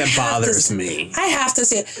about that bothers me. I have to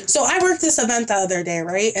say it. So I worked this event the other day,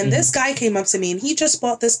 right? And this guy came up to me and he just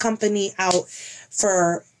bought this company out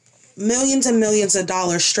for millions and millions of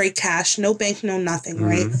dollars, straight cash, no bank, no nothing,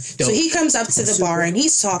 right? So he comes up to the bar and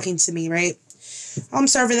he's talking to me, right? I'm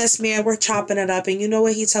serving this man, we're chopping it up, and you know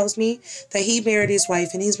what he tells me? That he married his wife,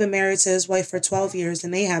 and he's been married to his wife for 12 years,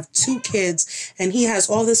 and they have 2 kids, and he has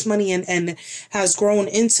all this money and has grown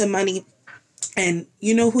into money. And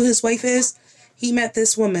you know who his wife is? He met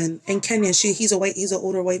this woman in Kenya. He's an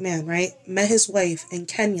older white man, right? Met his wife in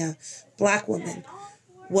Kenya, black woman,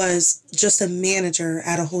 was just a manager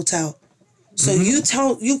at a hotel. So you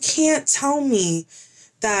can't tell me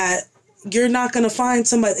that you're not going to find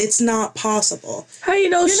somebody. It's not possible. How you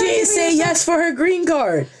know she ain't say yes for her green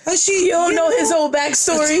card? You don't know his whole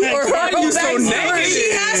backstory or her whole backstory.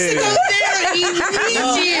 She has to go there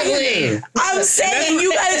immediately. I'm saying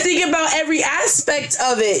you got to think about every aspect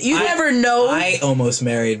of it. You never know. I almost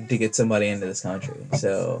married to get somebody into this country.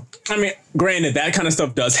 So I mean, granted, that kind of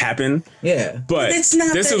stuff does happen. Yeah, but it's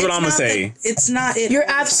not. This is what I'm gonna say. It's not. You're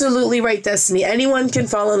absolutely right, Destiny. Anyone can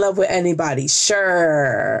fall in love with anybody.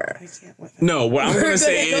 Sure. I can't. No, what I'm going to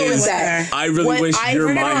say is I really wish your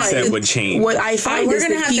mindset would change. What I find we're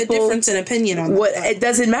going to have a difference in opinion on that. It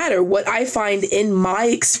doesn't matter. What I find in my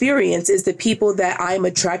experience is the people that I'm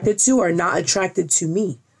attracted to are not attracted to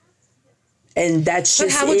me. And that's just.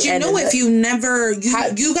 But how would you know if you never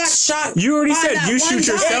you got shot? You already said you shoot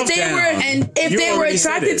yourself down. If they were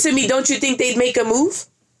attracted to me, don't you think they'd make a move?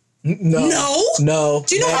 No.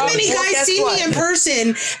 Do you know how many guys see me in person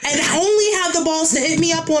and only have the balls to hit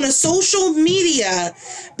me up on a social media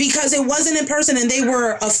because it wasn't in person and they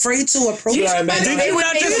were afraid to approach somebody? They would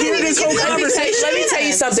not just hear this whole conversation. Let me tell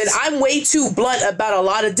you something. I'm way too blunt about a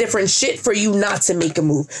lot of different shit for you not to make a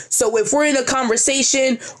move. So if we're in a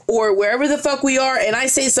conversation or wherever the fuck we are and I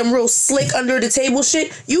say some real slick under the table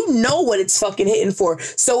shit, you know what it's fucking hitting for.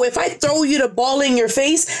 So if I throw you the ball in your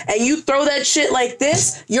face and you throw that shit like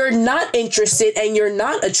this, you're not interested and you're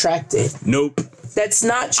not attracted. Nope. That's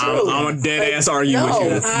not true. I'm a dead ass arguing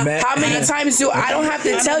with you. How many times do I don't have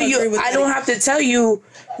to tell you? I don't have to tell you.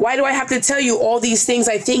 Why do I have to tell you all these things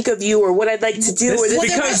I think of you or what I'd like to do?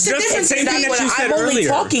 Because just the same thing that you said I'm only earlier.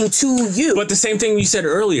 talking to you. But the same thing you said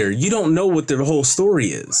earlier. You don't know what the whole story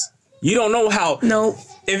is. You don't know how. No.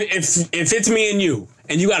 If it's me and you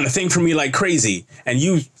got a thing for me like crazy, and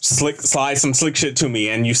you slide some slick shit to me,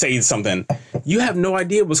 and you say something, you have no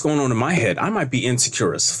idea what's going on in my head. I might be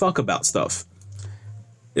insecure as fuck about stuff.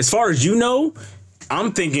 As far as you know,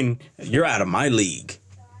 I'm thinking you're out of my league.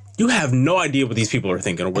 You have no idea what these people are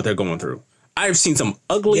thinking or what they're going through. I've seen some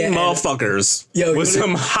ugly motherfuckers with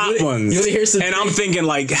some hot ones. And I'm thinking,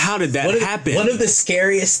 like, how did that happen? One of the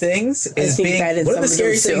scariest things is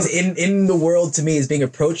in the world to me is being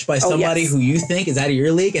approached by somebody who you think is out of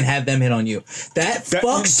your league and have them hit on you. That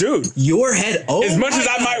fucks your head over. As much as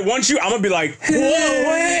I might want you, I'm going to be like, whoa,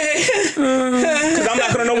 because I'm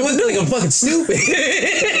not going to know what to do. Like I'm fucking stupid.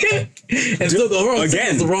 And still go wrong.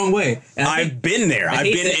 Again, the wrong way. I've been there. I've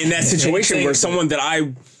been in that situation where someone that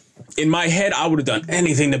in my head, I would have done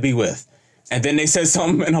anything to be with. And then they said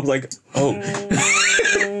something, and I'm like, oh.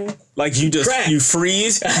 Like, you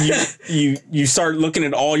freeze, you start looking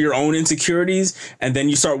at all your own insecurities, and then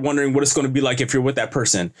you start wondering what it's going to be like if you're with that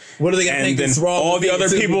person. What are they going to think is wrong? All the other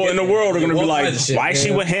people in the world are going to be like, why is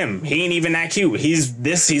she with him? He ain't even that cute. He's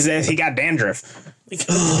this, he's that, he got dandruff. Like,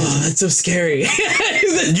 oh, that's so scary.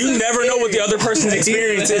 You never know what the other person's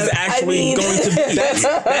experience is actually going to be.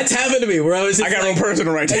 That's happened to me. Where I was I got one person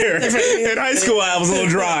right there. In high school, I was a little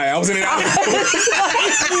dry. I was in an I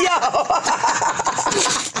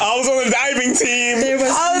was on the diving team. There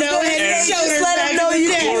was no head and shoulders back in the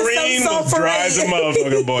day. Chlorine was dry as a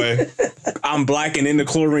motherfucker, boy. I'm black and in the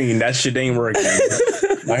chlorine. That shit ain't working.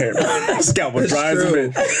 My hair, my scalp was dry as a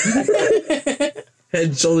bitch. Head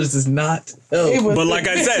and shoulders is not. Oh. But like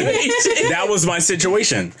I said, that was my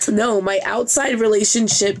situation. No, my outside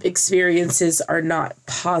relationship experiences are not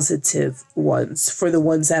positive ones for the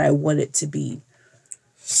ones that I want it to be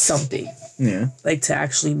something. Yeah. Like to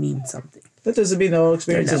actually mean something. That doesn't mean all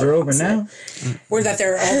experiences are over now. Or that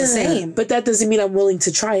they're all the same. But that doesn't mean I'm willing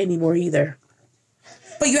to try anymore either.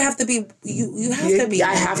 But you have to be, you have to be.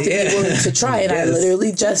 I have to be willing to try. And I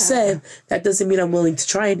literally just said, that doesn't mean I'm willing to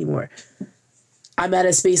try anymore. I'm at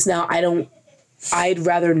a space now, I'd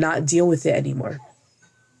rather not deal with it anymore.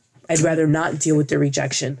 I'd rather not deal with the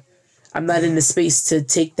rejection. I'm not in the space to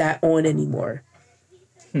take that on anymore.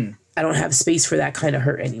 I don't have space for that kind of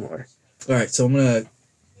hurt anymore. All right, so I'm going to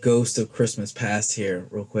ghost of Christmas past here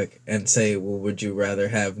real quick and say, well, would you rather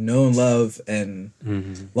have known love and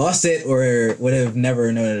lost it or would have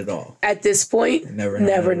never known it at all? At this point, never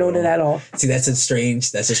known it at all. See, that's a strange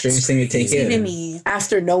thing to take in. Me.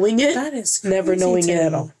 After knowing it, That is never knowing it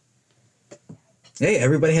at all. Hey,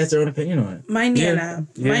 everybody has their own opinion on it. My Nana,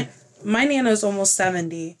 my Nana's almost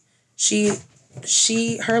 70.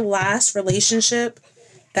 Her last relationship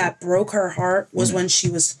that broke her heart was when she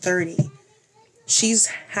was 30.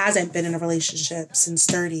 Hasn't been in a relationship since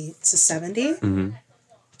 30 to 70.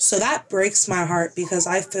 So that breaks my heart because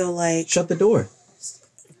I feel like shut the door.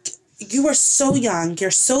 You are so young,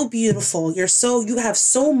 you're so beautiful, you have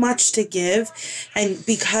so much to give, and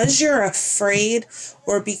because you're afraid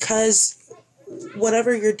or because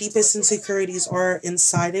whatever your deepest insecurities are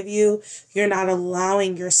inside of you, you're not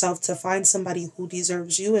allowing yourself to find somebody who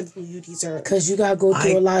deserves you and who you deserve. Because you gotta go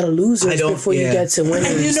through a lot of losers before you get to winners.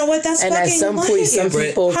 And you know what? That's and fucking at some point, some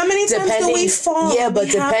people. How many times do we fall? Yeah, but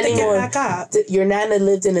depending on your Nana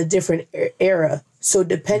lived in a different era. So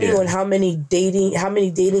depending on how many dating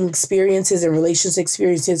experiences and relationship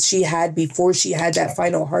experiences she had before she had that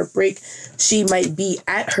final heartbreak, she might be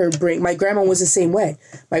at her brink. My grandma was the same way.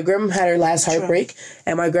 My grandma had her last heartbreak,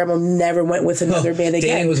 and my grandma never went with another man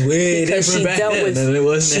again. Dating was way different back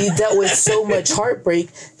then. She dealt with so much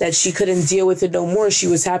heartbreak that she couldn't deal with it no more. She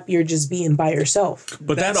was happier just being by herself.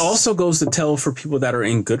 But that also goes to tell for people that are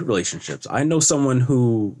in good relationships. I know someone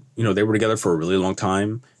who, they were together for a really long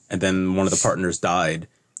time, and then one of the partners died,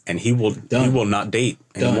 and he will not date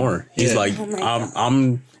anymore. He's like,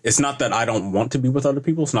 I'm. It's not that I don't want to be with other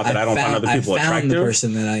people. It's not that I don't find other people attractive. I found the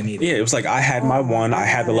person that I needed. Yeah, it was like I had my one. I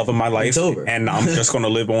had the love of my life, and I'm just going to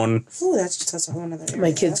live on. Ooh, that's just a whole other area.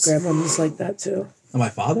 My kid's grandma was like that too. And my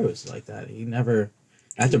father was like that. He never.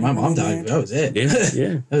 After my mom died, that was it.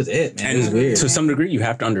 Yeah, that was it, man. And it was weird. To some degree, you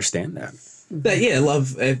have to understand that.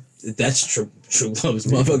 Love. That's true. True love is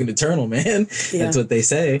motherfucking eternal, man. Yeah. That's what they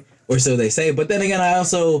say, or so they say. But then again, I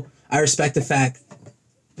respect the fact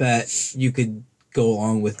that you could go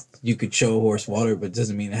along with. You could show a horse water, but it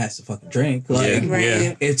doesn't mean it has to fucking drink. Like,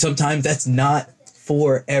 sometimes that's not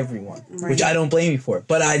for everyone, which I don't blame you for.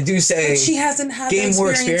 But I do say, but she hasn't had gain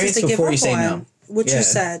more experience before you say no. What you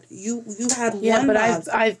said, you had one. Yeah, but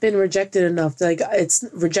I've been rejected enough. Like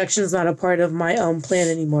rejection's not a part of my plan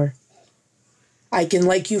anymore. I can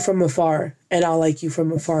like you from afar, and I'll like you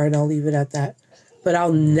from afar, and I'll leave it at that. But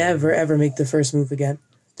I'll never ever make the first move again.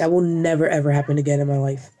 That will never ever happen again in my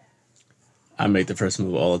life. I make the first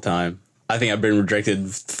move all the time. I think I've been rejected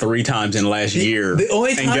 3 times in the last year. The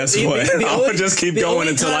only time, and guess what? I'll just keep going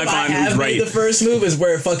until I find who's right. The first move is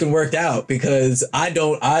where it fucking worked out because I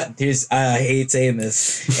hate saying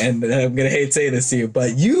this, and I'm gonna hate saying this to you,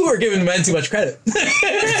 but you are giving men too much credit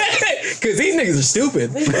because these niggas are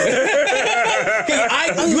stupid. You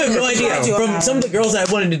have no idea. From some of the girls that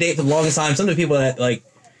I wanted to date for the longest time, some of the people that like.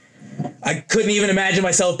 I couldn't even imagine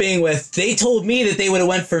myself being with. They told me that they would have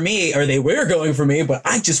went for me, or they were going for me, but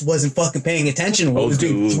I just wasn't fucking paying attention to what was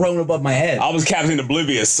being thrown above my head. I was Captain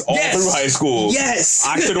Oblivious all through high school. Yes.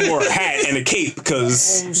 I should have wore a hat and a cape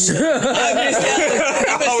because I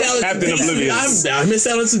was Captain Oblivious. I missed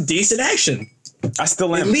out on some decent action. I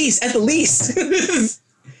still am. At the least.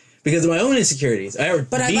 Because of my own insecurities.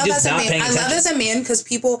 But I love as a man. I love as a man because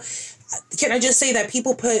people. Can I just say that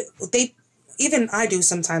people even I do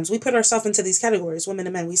sometimes. We put ourselves into these categories, women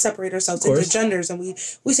and men. We separate ourselves into genders, and we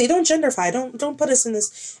say don't genderify. Don't put us in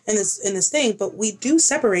this thing. But we do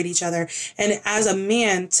separate each other. And as a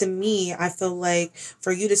man, to me, I feel like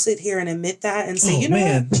for you to sit here and admit that and say,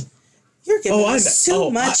 what? You're giving us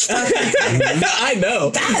too much fucking. I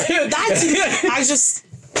know.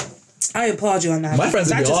 I applaud you on that. My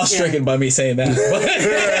friends would be awe-stricken by me saying that. What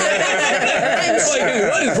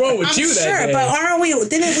is wrong with you? Sure, but aren't we?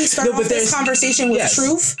 Didn't we start off this conversation with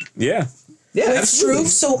truth? Yeah. Yeah, with truth.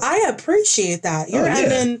 So I appreciate that. You're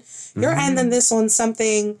ending this on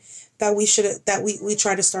something that we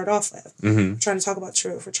try to start off with. We're trying to talk about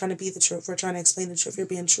truth. We're trying to be the truth. We're trying to explain the truth. You're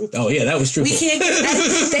being truthful. Oh yeah, that was truthful.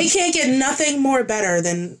 They can't get nothing more better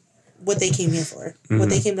than what they came here for. What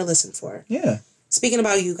they came to listen for. Yeah. Speaking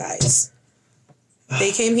about you guys,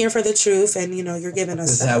 they came here for the truth, and you're giving us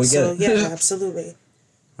this is how we get it. Yeah, absolutely.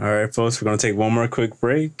 All right, folks, we're gonna take one more quick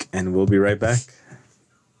break, and we'll be right back.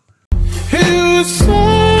 You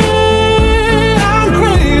say I'm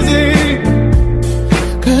crazy,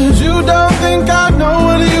 'cause you don't think I know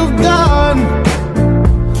what you've done.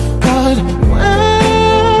 But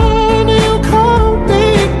when you call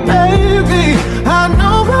me baby, I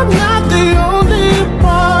know I'm not the only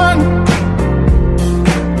one.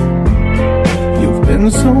 You've been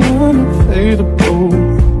so unavailable.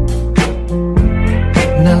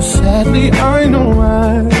 Now sadly I know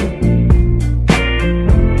why.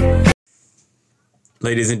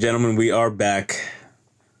 Ladies and gentlemen, we are back.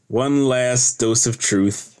 One last dose of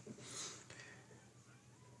truth.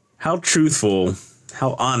 How truthful,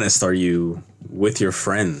 how honest are you with your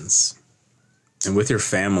friends and with your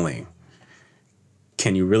family?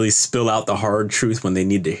 Can you really spill out the hard truth when they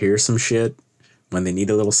need to hear some shit? When they need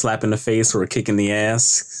a little slap in the face or a kick in the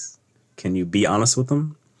ass? Can you be honest with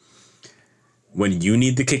them? When you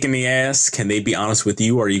need the kick in the ass, can they be honest with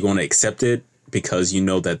you? Are you going to accept it because you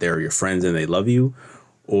know that they're your friends and they love you?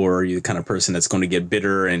 Or are you the kind of person that's going to get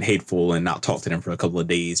bitter and hateful and not talk to them for a couple of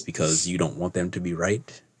days because you don't want them to be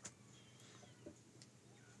right?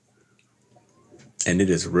 And it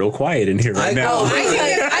is real quiet in here right now. We were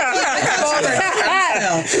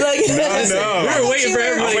waiting for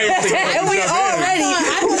everybody.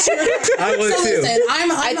 I was too.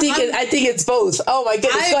 I think it's both. Oh my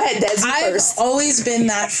goodness! Go ahead, Desi, first. I've always been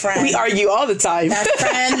that friend. We argue all the time. That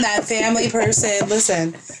friend, that family person.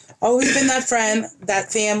 Listen, always been that friend,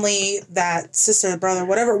 that family, that sister, brother,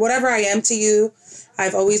 whatever I am to you.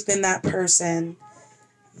 I've always been that person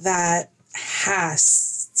that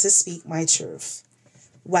has to speak my truth.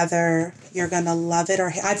 Whether you're going to love it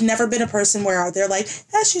or I've never been a person where they're like,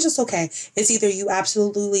 she's just okay. It's either you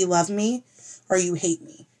absolutely love me or you hate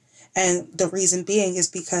me. And the reason being is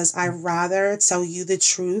because I'd rather tell you the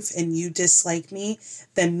truth and you dislike me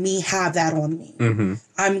than me have that on me.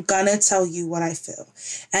 I'm going to tell you what I feel.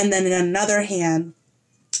 And then in another hand,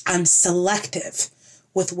 I'm selective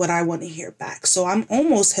with what I want to hear back. So I'm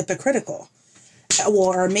almost hypocritical.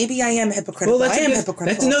 Or maybe I am hypocritical. Well,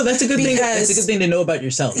 hypocritical. That's a good thing. That's a good thing to know about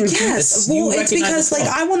yourself. Yes. It's because like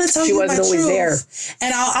I want to tell you my truth. There.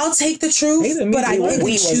 And I'll take the truth, but I pick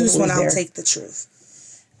and choose when I'll take the truth.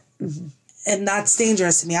 Mm-hmm. And that's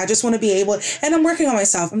dangerous to me. I just want to be able, and I'm working on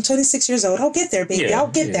myself. I'm 26 years old. I'll get there, baby. I'll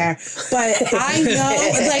get there. But I know,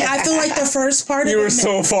 like, I feel like the first part of it. You were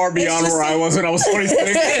so far beyond where I was when I was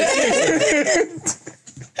 26.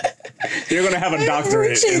 You're gonna have a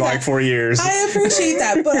doctorate in like 4 years. I appreciate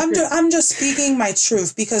that, but I'm just speaking my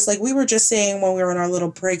truth because, like we were just saying when we were in our little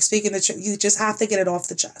break, speaking the truth, you just have to get it off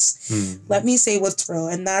the chest. Let me say what's real,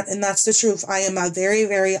 and that's the truth. I am a very,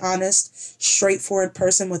 very honest, straightforward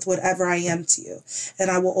person with whatever I am to you, and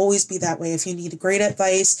I will always be that way. If you need great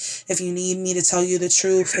advice, if you need me to tell you the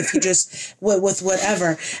truth, if you just with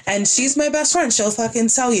whatever, and she's my best friend, she'll fucking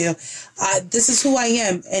tell you, this is who I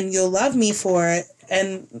am, and you'll love me for it.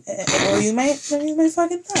 Or you might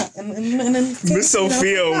fucking not. And Miss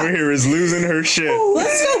Sophia over here is losing her shit.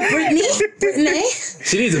 Let's go, Brittany.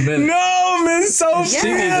 She needs a minute. No, Miss Sophia.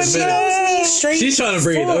 She needs a minute. She's trying to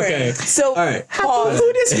breathe. Okay. So, all right.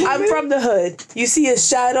 I'm from the hood. You see a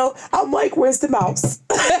shadow. I'm like, where's the mouse?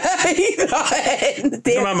 You know,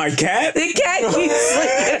 talking about my cat? The cat keeps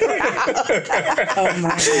sleeping around. Oh my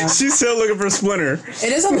God. She's still looking for Splinter.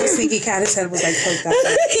 It is a little sneaky cat. His head was like poked out.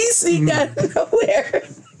 He sneaked out of nowhere.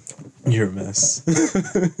 You're a mess.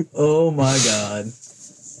 Oh my God.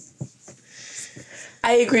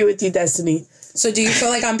 I agree with you, Destiny. So do you feel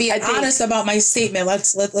like I'm being honest about my statement?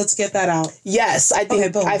 Let's get that out. Yes, I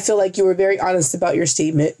think I feel like you were very honest about your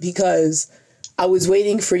statement because I was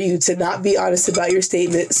waiting for you to not be honest about your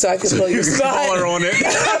statement so I could blow your spot. On it.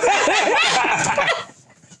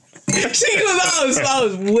 I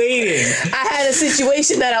was waiting. I had a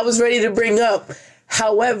situation that I was ready to bring up.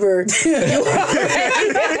 However, she's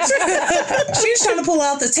trying to pull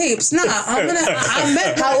out the tapes. Nah,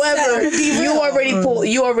 however, you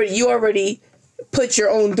already put your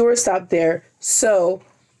own doorstop there. So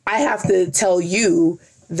I have to tell you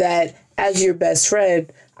that as your best friend,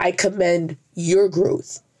 I commend your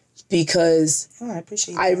growth because I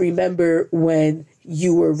appreciate I remember when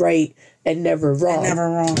you were right and never wrong.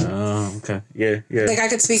 Oh, okay. Yeah. Like I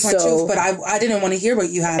could speak my truth, but I didn't want to hear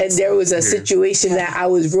what you had. And there was a situation that I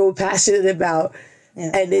was real passionate about.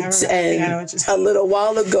 Yeah, and a little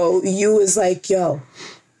while ago, you was like, yo,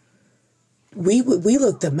 we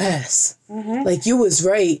looked a mess. Mm-hmm. Like you was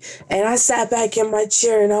right. And I sat back in my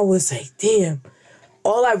chair and I was like, damn,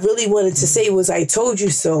 all I really wanted to say was I told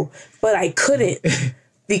you so, but I couldn't.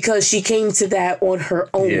 Because she came to that on her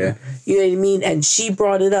own. Yeah. You know what I mean? And she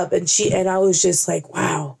brought it up and I was just like,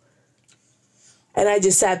 wow. And I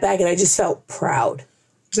just sat back and I just felt proud.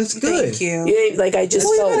 That's good. Thank you. Like I just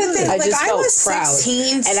felt proud.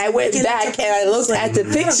 16, and I went back and I looked at the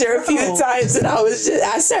picture a few times and I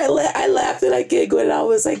laughed and I giggled and I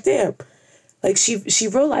was like, damn. Like she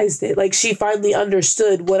realized it. Like she finally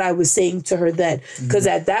understood what I was saying to her then. Because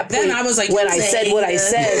at that point, then I was like, when I said what I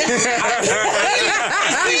said,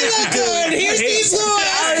 we look good. Here's these little.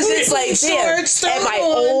 I was just like, damn. Am I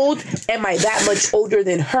old? Am I that much older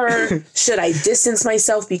than her? Should I distance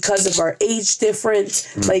myself because of our age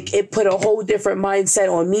difference? Like it put a whole different mindset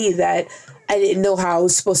on me that I didn't know how I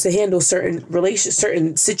was supposed to handle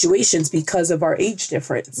certain situations because of our age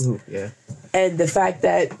difference. Ooh, yeah. And the fact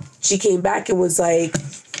that she came back and was like,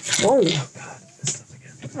 "Oh,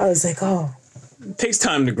 I was like, oh." It takes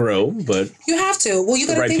time to grow, but you have to. Well, you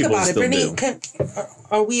got to think about it, Brittany.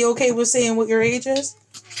 Are we okay with saying what your age is?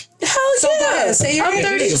 Hell so yeah! Say your I'm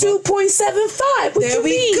 32.75. There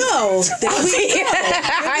we go.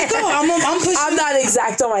 I'm not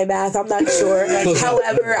exact on my math. I'm not sure.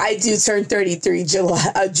 However, I do turn 33 June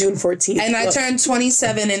 14th. And I turned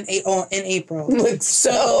 27 in April.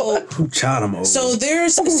 So child, I'm old. So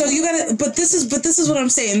you gotta. But this is what I'm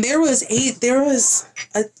saying. There was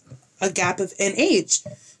a gap in age.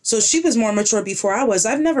 So she was more mature before I was.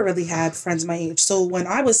 I've never really had friends my age. So when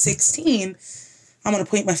I was 16. I'm going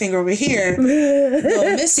to point my finger over here.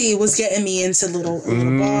 Little Missy was getting me into little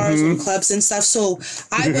bars and clubs and stuff. So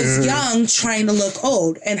I was young trying to look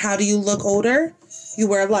old. And how do you look older? You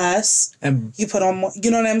wear less. You put on more.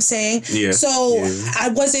 You know what I'm saying? Yeah. So I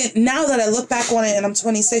wasn't, now that I look back on it and I'm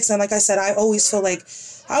 26, and like I said, I always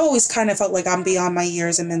kind of felt like I'm beyond my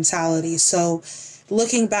years and mentality. So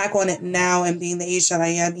looking back on it now and being the age that I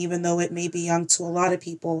am, even though it may be young to a lot of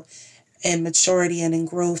people, and maturity and in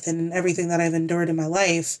growth and in everything that I've endured in my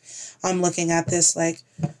life, I'm looking at this like,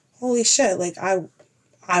 holy shit, like I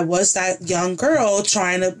I was that young girl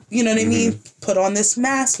trying to, you know what I mean, put on this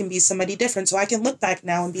mask and be somebody different. So I can look back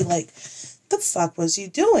now and be like, the fuck was you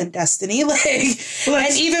doing, Destiny? Like,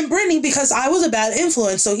 and even Brittany, because I was a bad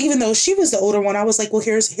influence. So even though she was the older one, I was like, well,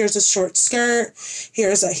 here's a short skirt,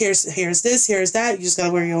 here's this, here's that. You just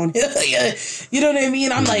gotta wear your own. You know what I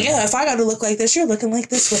mean? I'm like, yeah, if I gotta look like this, you're looking like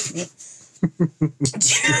this with me.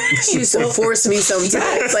 She used to force me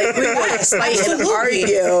sometimes. Like we would fight and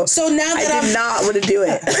argue. So now that I did not want to do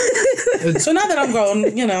it. So now that I'm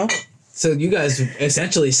grown, you know. So you guys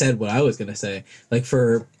essentially said what I was gonna say. Like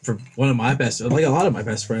for one of my best, like a lot of my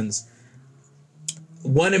best friends,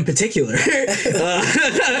 one in particular,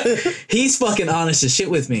 he's fucking honest as shit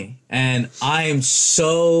with me, and I am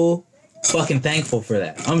so fucking thankful for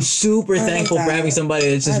that. I'm super thankful for having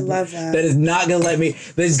somebody that's just that is not gonna let me,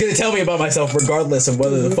 that's gonna tell me about myself regardless of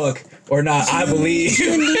whether the fuck or not I believe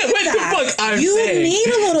what the fuck I'm saying. You need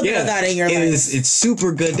a little bit of that in your life. It's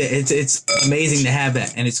super good that it's amazing to have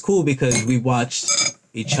that, and it's cool because we watched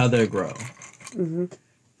each other grow, and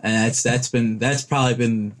that's probably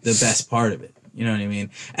been the best part of it. You know what I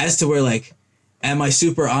mean? As to where like, am I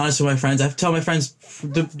super honest with my friends? I tell my friends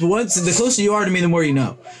the closer you are to me, the more you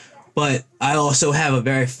know. But I also have a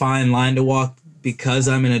very fine line to walk because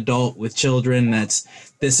I'm an adult with children. This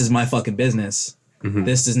is my fucking business. Mm-hmm.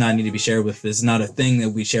 This does not need to be shared with. This is not a thing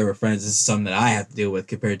that we share with friends. This is something that I have to deal with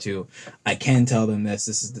compared to I can tell them this.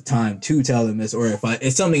 This is the time to tell them this. Or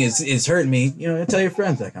if something is hurting me, you know, tell your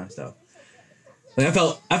friends, that kind of stuff. Like I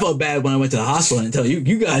felt bad when I went to the hospital and tell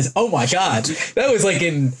you guys, oh my God, that was like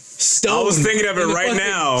in stone. I was thinking of it right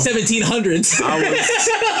now. 1700s.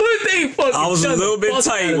 I was a little bit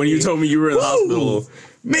tight when you told me you were in the hospital.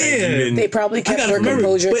 Man, they probably kept their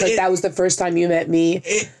composure because that was the first time you met me.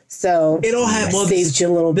 So it all happened. Saved you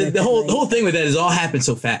a little bit. The whole thing with that is all happened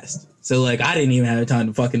so fast. So like I didn't even have time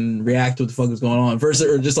to fucking react to what the fuck was going on. First,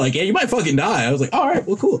 or just like, yeah, you might fucking die. I was like, all right,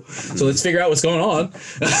 well, cool. So let's figure out what's going on.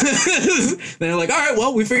 Then they're like, all right,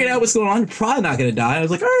 well, we figured out what's going on. You're probably not gonna die. I was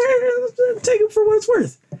like, all right, let's take it for what it's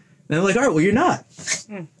worth. And they're like, all right, well, you're not.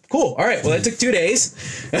 Cool. All right. Well, that took 2 days.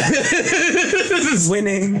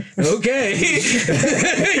 Winning. Okay. Yeah,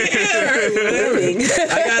 all right, whatever.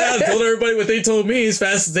 I got out and told everybody what they told me as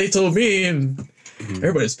fast as they told me, and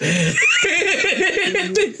everybody's bad.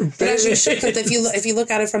 But as you should, because if you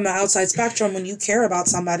look at it from the outside spectrum, when you care about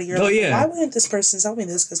somebody, you're like, why wouldn't this person tell me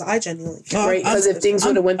this? Because I genuinely care. Right, because if things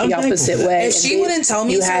would have went the opposite way. If she wouldn't tell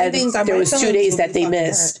me certain things, there was 2 days that they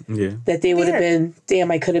missed. Yeah. That they would have been,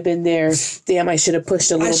 damn, I could have been there. Damn, I should have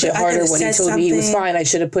pushed a little bit harder. When he told me he was fine, I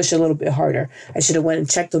should have pushed a little bit harder. I should have went and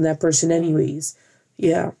checked on that person anyways.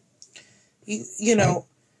 Yeah. You know,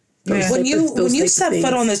 when you set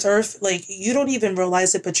foot on this earth, like, you don't even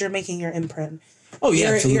realize it, but you're making your imprint. Oh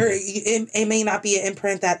yeah, it may not be an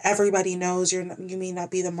imprint that everybody knows. You may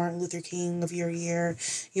not be the Martin Luther King of your year.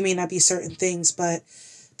 You may not be certain things, but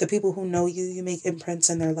the people who know you, you make imprints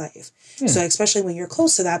in their life. Yeah. So especially when you're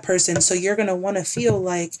close to that person, so you're gonna want to feel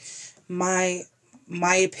like my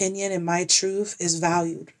opinion and my truth is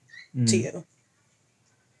valued to you.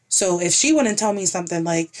 So if she wouldn't tell me something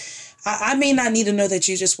like, I may not need to know that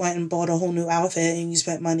you just went and bought a whole new outfit and you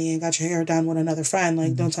spent money and got your hair done with another friend.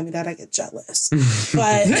 Like, don't tell me that, I get jealous.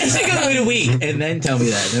 But she goes wait a week and then tell me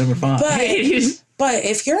that. Then we're fine. But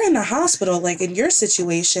if you're in the hospital, like in your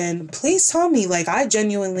situation, please tell me. Like, I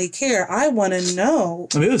genuinely care. I want to know.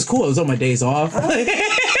 I mean, it was cool. It was on my days off.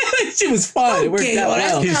 She was fine. It worked out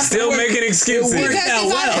well. He's still making excuses. It worked out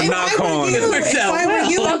well. I'm not calling it. If I were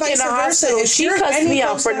you, and vice versa, if she cussed me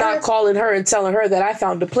out for not calling her and telling her that I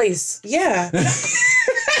found a place. Yeah.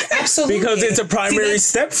 Absolutely. Because it's a primary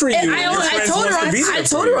step for you. I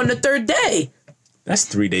told her on the third day. That's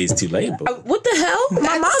 3 days too late. But what the hell?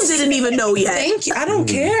 My mom didn't even know yet. Thank you. I don't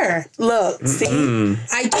care. Look, see,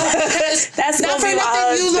 I don't. That's not for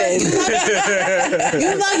nothing.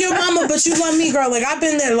 You love your mama, but you love me, girl. Like, I've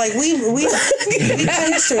been there. Like, we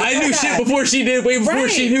I knew shit before she did, way before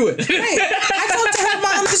she knew it. Right. I talked to her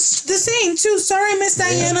mom the same too. Sorry, Miss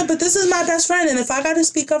Diana, but this is my best friend, and if I got to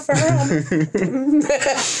speak up for her,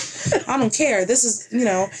 I don't care. This is, you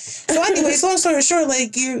know. So, anyways, long story short,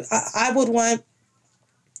 like, I would want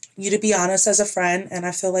you to be honest as a friend, and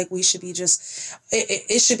I feel like we should be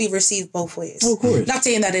it should be received both ways. Oh, of course. Not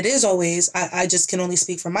saying that it is always. I just can only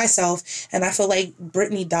speak for myself, and I feel like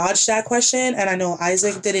Brittany dodged that question, and I know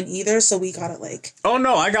Isaac didn't either, so we gotta like. Oh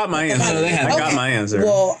no, I got my answer. I got my answer.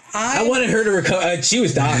 Well, I wanted her to recover. She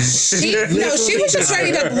was dying. She was just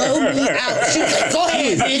ready to blow me out. She was like, "Go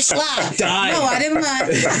ahead, bitch, lie." Dying. No, I didn't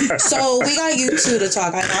lie. So we got you two to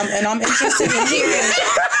talk, and I'm interested in hearing.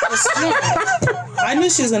 I knew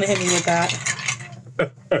she was gonna hit me with that.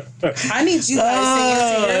 I need you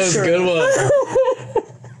guys to answer your good one.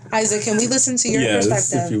 Isaac, can we listen to your Yes,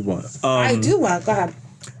 perspective? if you want. I do want. Go ahead.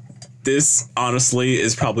 This honestly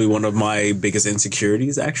is probably one of my biggest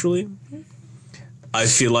insecurities, actually. I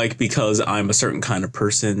feel like because I'm a certain kind of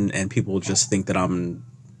person and people just think that I'm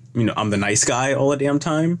the nice guy all the damn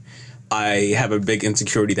time, I have a big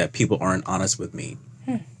insecurity that people aren't honest with me.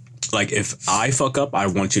 Like, if I fuck up, I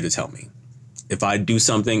want you to tell me. If I do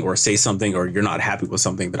something or say something or you're not happy with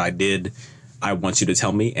something that I did, I want you to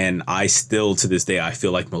tell me. And I still, to this day, I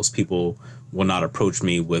feel like most people will not approach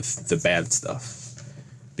me with the bad stuff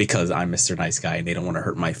because I'm Mr. Nice Guy and they don't want to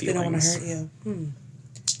hurt my feelings. They don't want to hurt you.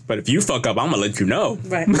 But if you fuck up, I'm going to let you know.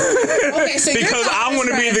 Right. Okay, so because I want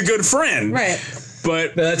to be the good friend. Right.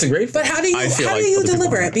 But that's a great. But how do you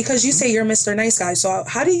deliver it? Because you say you're Mr. Nice Guy. So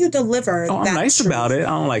how do you deliver? I'm nice about it. I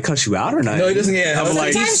don't like cuss you out or nothing. No, he doesn't. Yeah, I'm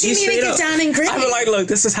like, sometimes you need to get down and gritty. I'm like, look,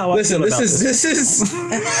 this is how I feel about this is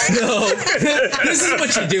no, this is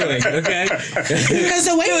what you're doing, okay? Because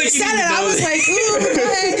the way you said it, I was like, ooh, go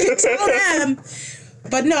ahead, tell them.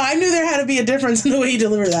 But no, I knew there had to be a difference in the way you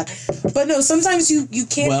deliver that. But no, sometimes you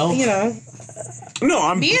can't. No,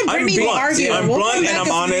 I'm Me and Brittany will blunt. argue. I'm We'll blunt come and back I'm a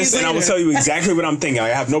few honest, days and I will later. tell you exactly what I'm thinking. I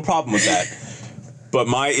have no problem with that. But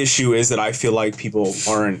my issue is that I feel like people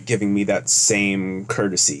aren't giving me that same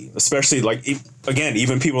courtesy, especially like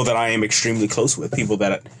even people that I am extremely close with, people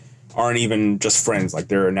that aren't even just friends, like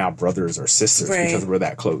they're now brothers or sisters because we're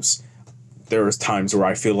that close. There was times where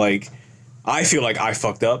I feel like I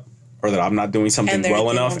fucked up or that I'm not doing something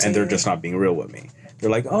well enough, and they're just not being real with me. They're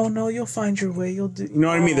like, oh no, you'll find your way. You'll do. You know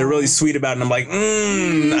what I mean? They're really sweet about it. And I'm like,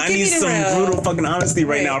 I need some brutal fucking honesty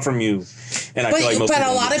right now from you. And I feel like most but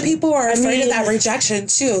people a lot of people are afraid of that rejection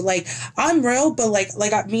too. Like, I'm real, but like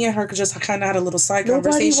me and her just kind of had a little side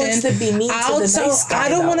conversation. Nobody wants to be mean to the nice guy. I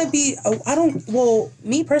don't want to be. Well,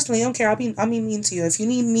 me personally, I don't care. I'll be mean to you. If you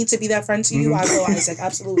need me to be that friend to you, I will, Isaac.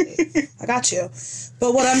 Absolutely, I got you.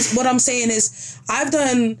 But what I'm saying is, I've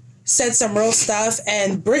said some real stuff,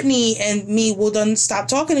 and Brittany and me will then stop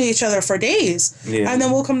talking to each other for days, and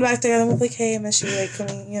then we'll come back together and we'll be like, hey, I miss you, like, can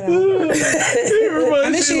we, It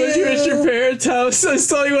reminds me when you were at your parents' house. I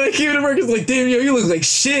saw you when I came to work. It's like, damn, you look like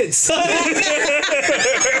shit, son.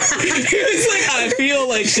 It's like, I feel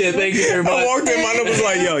like shit. Thank you very much. I walked in, my neighbor was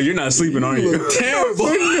like, yo, you're not sleeping, are you? Terrible.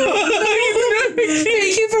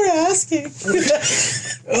 Thank you for asking.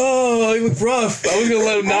 Oh, he looked rough. I was gonna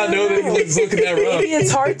let him not know that he was looking that rough. Maybe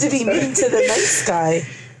it's hard to be mean to the nice guy.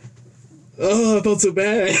 Oh, I felt so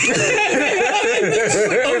bad.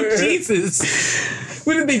 Oh, Jesus.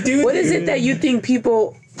 What did they do? What is it that you think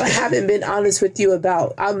people haven't been honest with you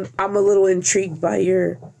about? I'm a little intrigued by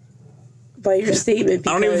your statement.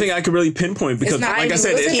 I don't even think I could really pinpoint because, like I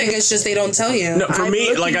said, it's just they don't tell you. No, for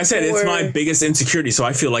me, like I said, it's my for- biggest insecurity. So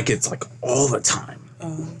I feel like it's like all the time. I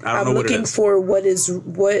don't I'm know what it looking is. for what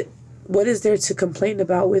is there to complain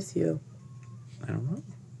about with you? I don't know.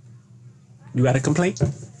 You got a complaint?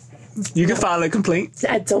 You can file a complaint.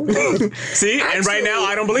 I don't know. See, and right now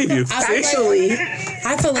I don't believe you. Actually,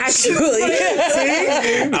 I feel like See,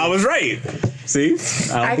 I was right. See,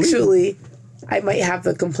 I don't believe you. I might have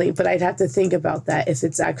a complaint, but I'd have to think about that if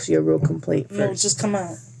it's actually a real complaint first. No, just come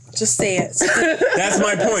out. Just say it. That's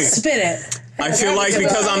my point. Spit it. I feel like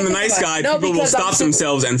because I'm the nice guy, people will stop I'm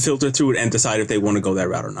themselves and filter through it and decide if they want to go that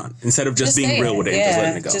route or not. Instead of just being real with it and just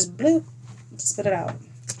letting it go. Just bloop. Spit it out.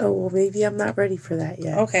 Oh, well, maybe I'm not ready for that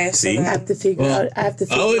yet. Okay. See? So I have to figure out. I have to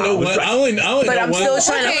figure I only know out. one. I only But know I'm one. still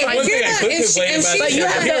trying to Okay, find. One thing I could complain about. But you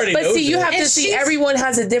have he already to. But knows see, you it. have to If see. she's- Everyone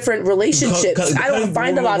has a different relationship. I don't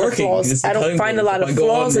find a lot of flaws. I don't find a lot of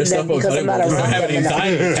flaws in them because I'm not around them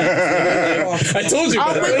enough. I told you.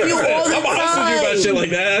 I'm about with it. you all the I'm honest with you about time. shit like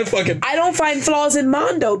that. I don't find flaws in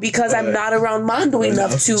Mondo because I'm not around Mondo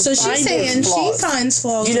enough to. So find she's saying those she flaws. finds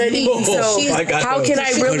flaws. You know what I mean? Oh, So I got how those. can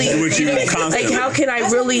I really? With you constantly. Like, how can I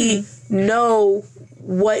really know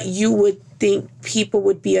what you would think people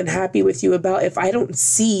would be unhappy with you about if I don't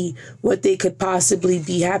see what they could possibly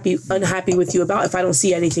be unhappy with you about if I don't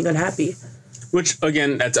see anything unhappy? Which,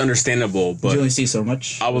 again, that's understandable, but You only see so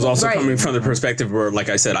much. I was also Right. coming from the perspective where, like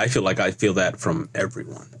I said, I feel that from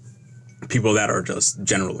everyone. People that are just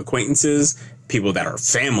general acquaintances, people that are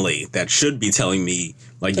family that should be telling me,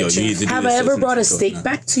 like, yo, you need to do Have this. I ever this, brought a this, steak this,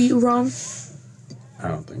 back to you wrong? I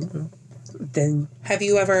don't think so. Then Have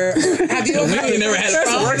you ever? We never had a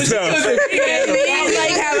problem. Works though. have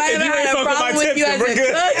I ever had a problem with you as a cook?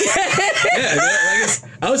 Yeah,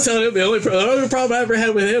 I was telling him the only problem I ever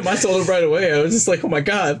had with him. I told him right away. I was just like, oh my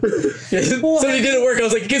god, somebody didn't work. I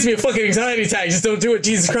was like, it gives me a fucking anxiety attack. Just don't do it,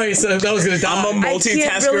 Jesus Christ. I was gonna die. I'm a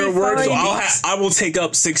multitasker really at work, so find I will take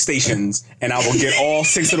up 6 stations and I will get all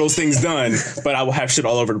 6 of those things done. But I will have shit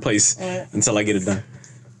all over the place until I get it done.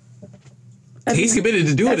 He's committed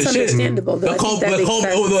to doing That's his shit. understandable, though.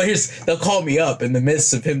 They'll call me up in the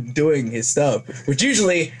midst of him doing his stuff. Which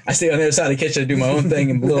usually I stay on the other side of the kitchen and do my own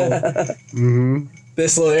thing in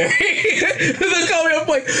this little area. They'll call me up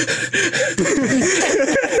like, there's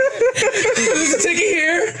a ticket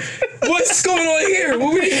here. What's going on here?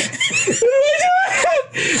 What are we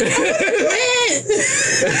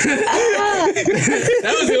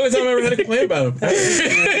That was the only time I ever had to complain about him.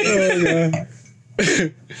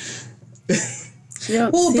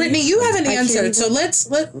 Well, Brittany, you haven't answered, even- so let's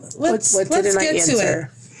What get didn't I to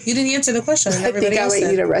answer? it. You didn't answer the question. I think I might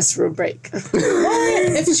need a restroom break. What?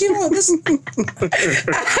 If you don't listen,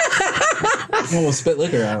 We'll spit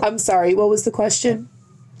liquor out. I'm sorry. What was the question?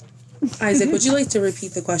 Isaac, would you like to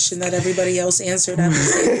repeat the question that everybody else answered?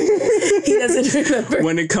 He doesn't remember.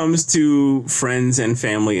 When it comes to friends and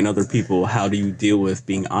family and other people, how do you deal with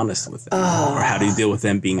being honest with them? Or how do you deal with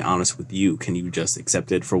them being honest with you? Can you just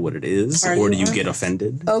accept it for what it is? Or do you get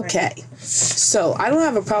offended? Okay. So I don't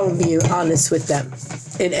have a problem being honest with them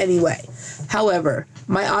in any way. However,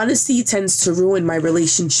 my honesty tends to ruin my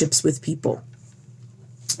relationships with people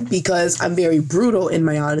because I'm very brutal in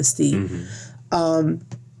my honesty.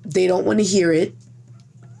 They don't want to hear it,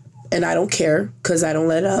 and I don't care because I don't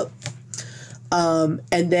let up.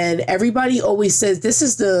 And then everybody always says, this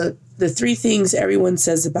is the 3 things everyone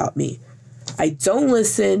says about me. I don't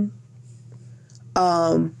listen,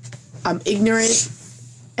 I'm ignorant,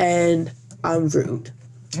 and I'm rude.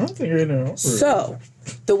 I don't think you're in there. So,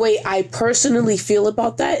 the way I personally feel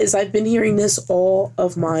about that is I've been hearing this all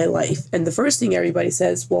of my life. And the first thing everybody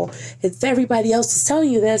says, well, if everybody else is telling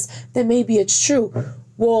you this, then maybe it's true.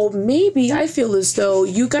 Well, maybe I feel as though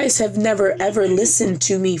you guys have never ever listened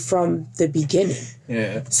to me from the beginning.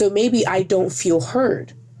 Yeah. So maybe I don't feel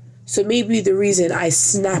heard. So maybe the reason I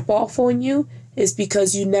snap off on you is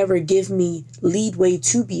because you never give me leadway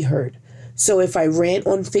to be heard. So if I rant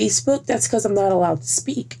on Facebook, that's because I'm not allowed to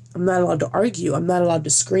speak. I'm not allowed to argue. I'm not allowed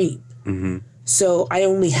to scream. So I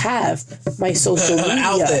only have my social media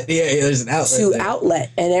outlet. Yeah, there's an outlet.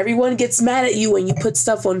 Outlet. And everyone gets mad at you when you put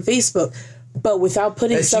stuff on Facebook. But without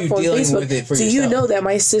putting stuff on Facebook, do you know that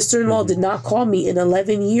my sister-in-law did not call me in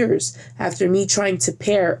 11 years after me trying to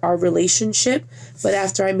pair our relationship? But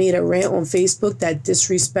after I made a rant on Facebook that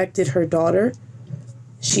disrespected her daughter,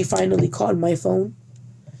 she finally called my phone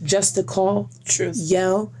just to call,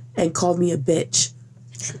 yell, and call me a bitch.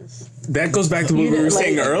 That goes back to what we were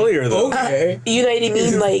saying earlier, though. You know what I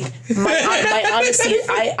mean? Like, my honesty,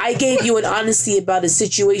 I gave you an honesty about a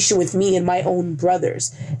situation with me and my own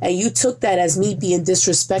brothers. And you took that as me being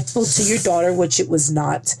disrespectful to your daughter, which it was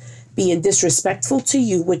not. Being disrespectful to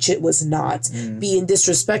you, which it was not. Being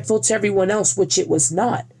disrespectful to everyone else, which it was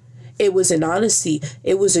not. It was an honesty.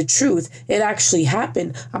 It was a truth. It actually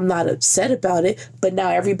happened. I'm not upset about it, but now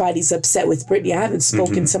everybody's upset with Brittany. I haven't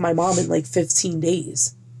spoken to my mom in like 15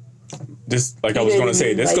 days. This, like I was going to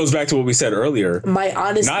say, this goes back to what we said earlier. My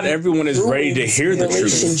honesty. Not everyone is ready to hear the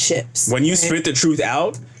truth. When you spit the truth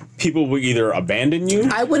out, people will either abandon you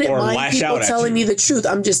I wouldn't or mind lash people out telling at you. me the truth.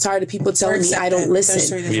 I'm just tired of people telling me I don't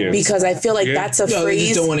listen. Yeah. Because I feel like that's a They phrase.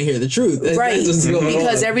 just don't want to hear the truth. Right. That's what's going on.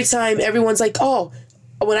 Because every time everyone's like, oh,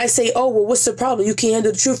 when I say, oh, well, what's the problem? You can't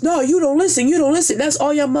handle the truth. No, you don't listen. You don't listen. That's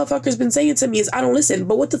all y'all motherfuckers been saying to me is I don't listen.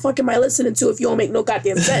 But what the fuck am I listening to if you don't make no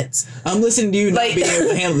goddamn sense? I'm listening to you not being able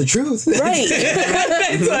to handle the truth. Right.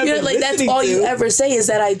 That's all you ever say is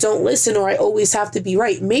that I don't listen or I always have to be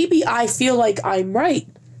right. Maybe I feel like I'm right.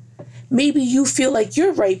 Maybe you feel like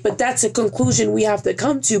you're right, but that's a conclusion we have to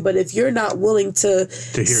come to. But if you're not willing to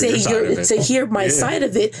hear my side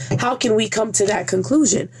of it, how can we come to that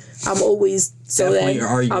conclusion? I'm always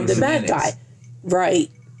I'm the bad guy,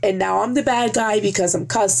 right? And now I'm the bad guy because I'm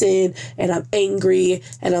cussing and I'm angry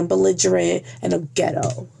and I'm belligerent and I'm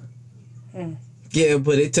ghetto. Yeah,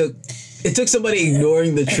 but it took somebody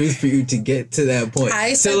ignoring the truth for you to get to that point.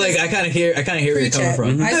 I kind of hear where you're coming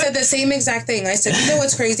from. I said the same exact thing. I said, you know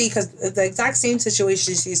what's crazy? Because the exact same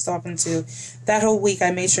situation she's talking to, that whole week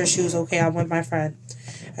I made sure she was okay. I'm with my friend.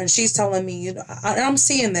 And she's telling me, you know, I'm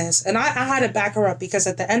seeing this. And I had to back her up because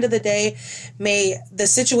at the end of the day, the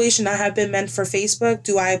situation I have been meant for Facebook,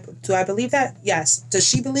 do I believe that? Yes. Does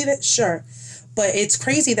she believe it? Sure. But it's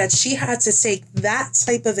crazy that she had to take that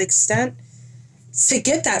type of extent to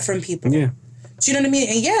get that from people. Yeah. Do you know what I mean?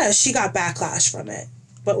 And yeah, she got backlash from it.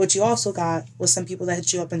 But what you also got was some people that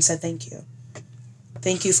hit you up and said thank you.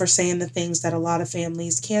 Thank you for saying the things that a lot of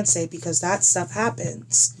families can't say because that stuff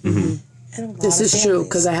happens. Mm-hmm. And this is true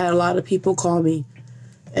because I had a lot of people call me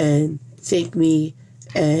and thank me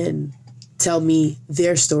and tell me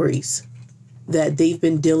their stories that they've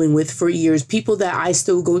been dealing with for years. People that I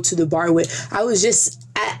still go to the bar with. I was just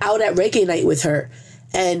out at reggae night with her,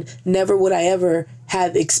 and never would I ever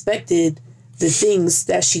have expected the things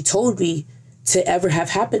that she told me to ever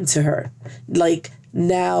have happened to her. Like,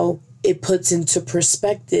 now it puts into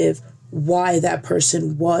perspective why that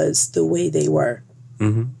person was the way they were.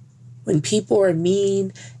 Mm-hmm. When people are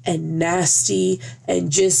mean and nasty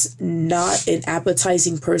and just not an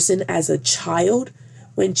appetizing person as a child,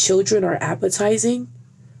 when children are appetizing,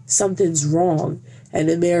 something's wrong. And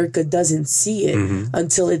America doesn't see it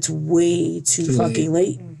until it's way too fucking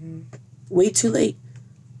late. Way too late.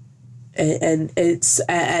 And it's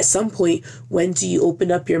at some point, when do you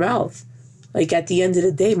open up your mouth? Like, at the end of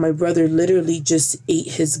the day, my brother literally just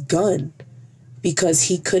ate his gun because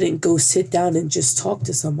he couldn't go sit down and just talk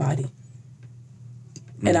to somebody.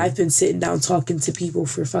 And I've been sitting down talking to people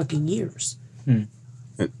for fucking years.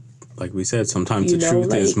 Like we said, sometimes the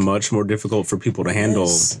truth is much more difficult for people to handle.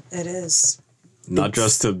 It is. Not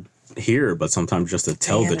just to hear, but sometimes just to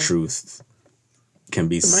tell the truth can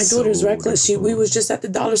be My daughter's reckless. We was just at the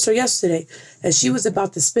dollar store yesterday, and she was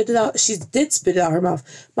about to spit it out. She did spit it out her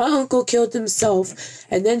mouth. My uncle killed himself,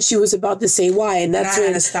 and then she was about to say why, and that's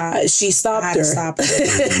when she stopped her.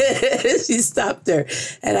 She stopped her,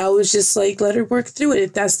 and I was just like, let her work through it.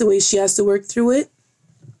 If that's the way she has to work through it,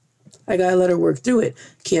 I gotta let her work through it.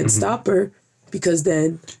 Can't stop her, because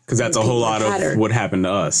that's a whole lot of what happened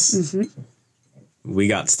to us. We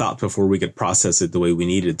got stopped before we could process it the way we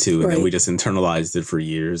needed to, and then we just internalized it for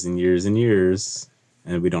years and years and years,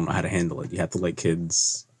 and we don't know how to handle it. You have to let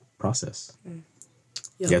kids process.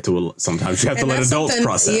 You have to sometimes you have to let adults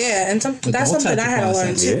process. Yeah, and that's something I had to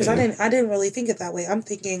learn too, because I didn't really think it that way. I'm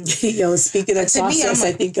thinking, speaking of process,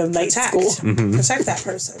 I think of night school. Protect that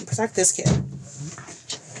person. Protect this kid.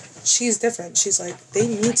 She's different. She's like, they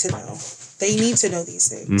need to know. They need to know these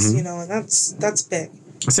things, and that's big.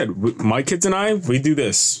 I said, my kids and I, we do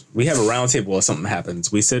this. We have a round table if something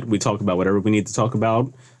happens. We sit, we talk about whatever we need to talk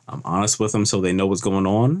about. I'm honest with them so they know what's going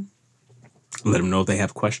on. Let them know if they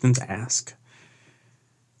have questions, ask.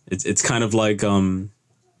 It's kind of like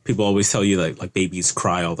people always tell you like babies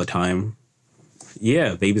cry all the time.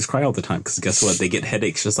 Yeah, babies cry all the time because guess what? They get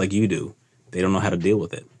headaches just like you do. They don't know how to deal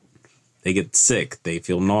with it. They get sick. They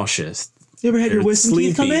feel nauseous. You ever had your wisdom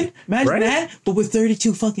teeth come in? Imagine that, but with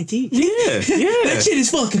 32 fucking teeth. Yeah. That shit is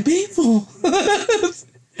fucking painful.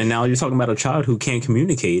 And now you're talking about a child who can't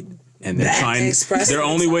communicate, and they're trying. Their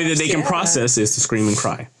only way that they can process is to scream and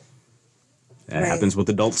cry. That happens with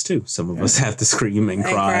adults too. Some of us have to scream and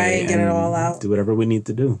cry and get it all out. Do whatever we need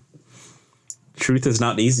to do. Truth is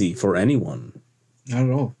not easy for anyone. Not at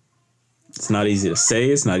all. It's not easy to say.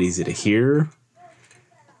 It's not easy to hear.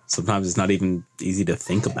 Sometimes it's not even easy to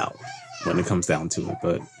think about when it comes down to it,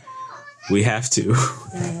 but we have to.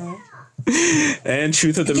 And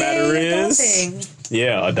truth of the matter is,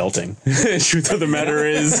 adulting. Truth of the matter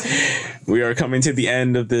is, we are coming to the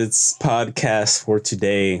end of this podcast for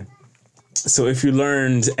today. So if you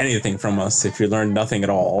learned anything from us, if you learned nothing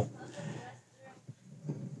at all,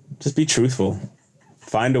 just be truthful.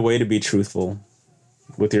 Find a way to be truthful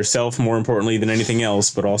with yourself, more importantly than anything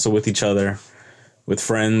else, but also with each other, with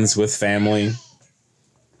friends, with family.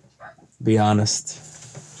 Be honest.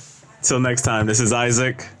 Till next time, this is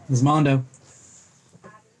Isaac. This is Mondo.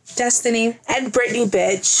 Destiny. And Brittany,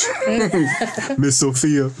 bitch. Miss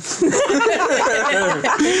Sophia.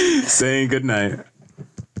 Saying good night.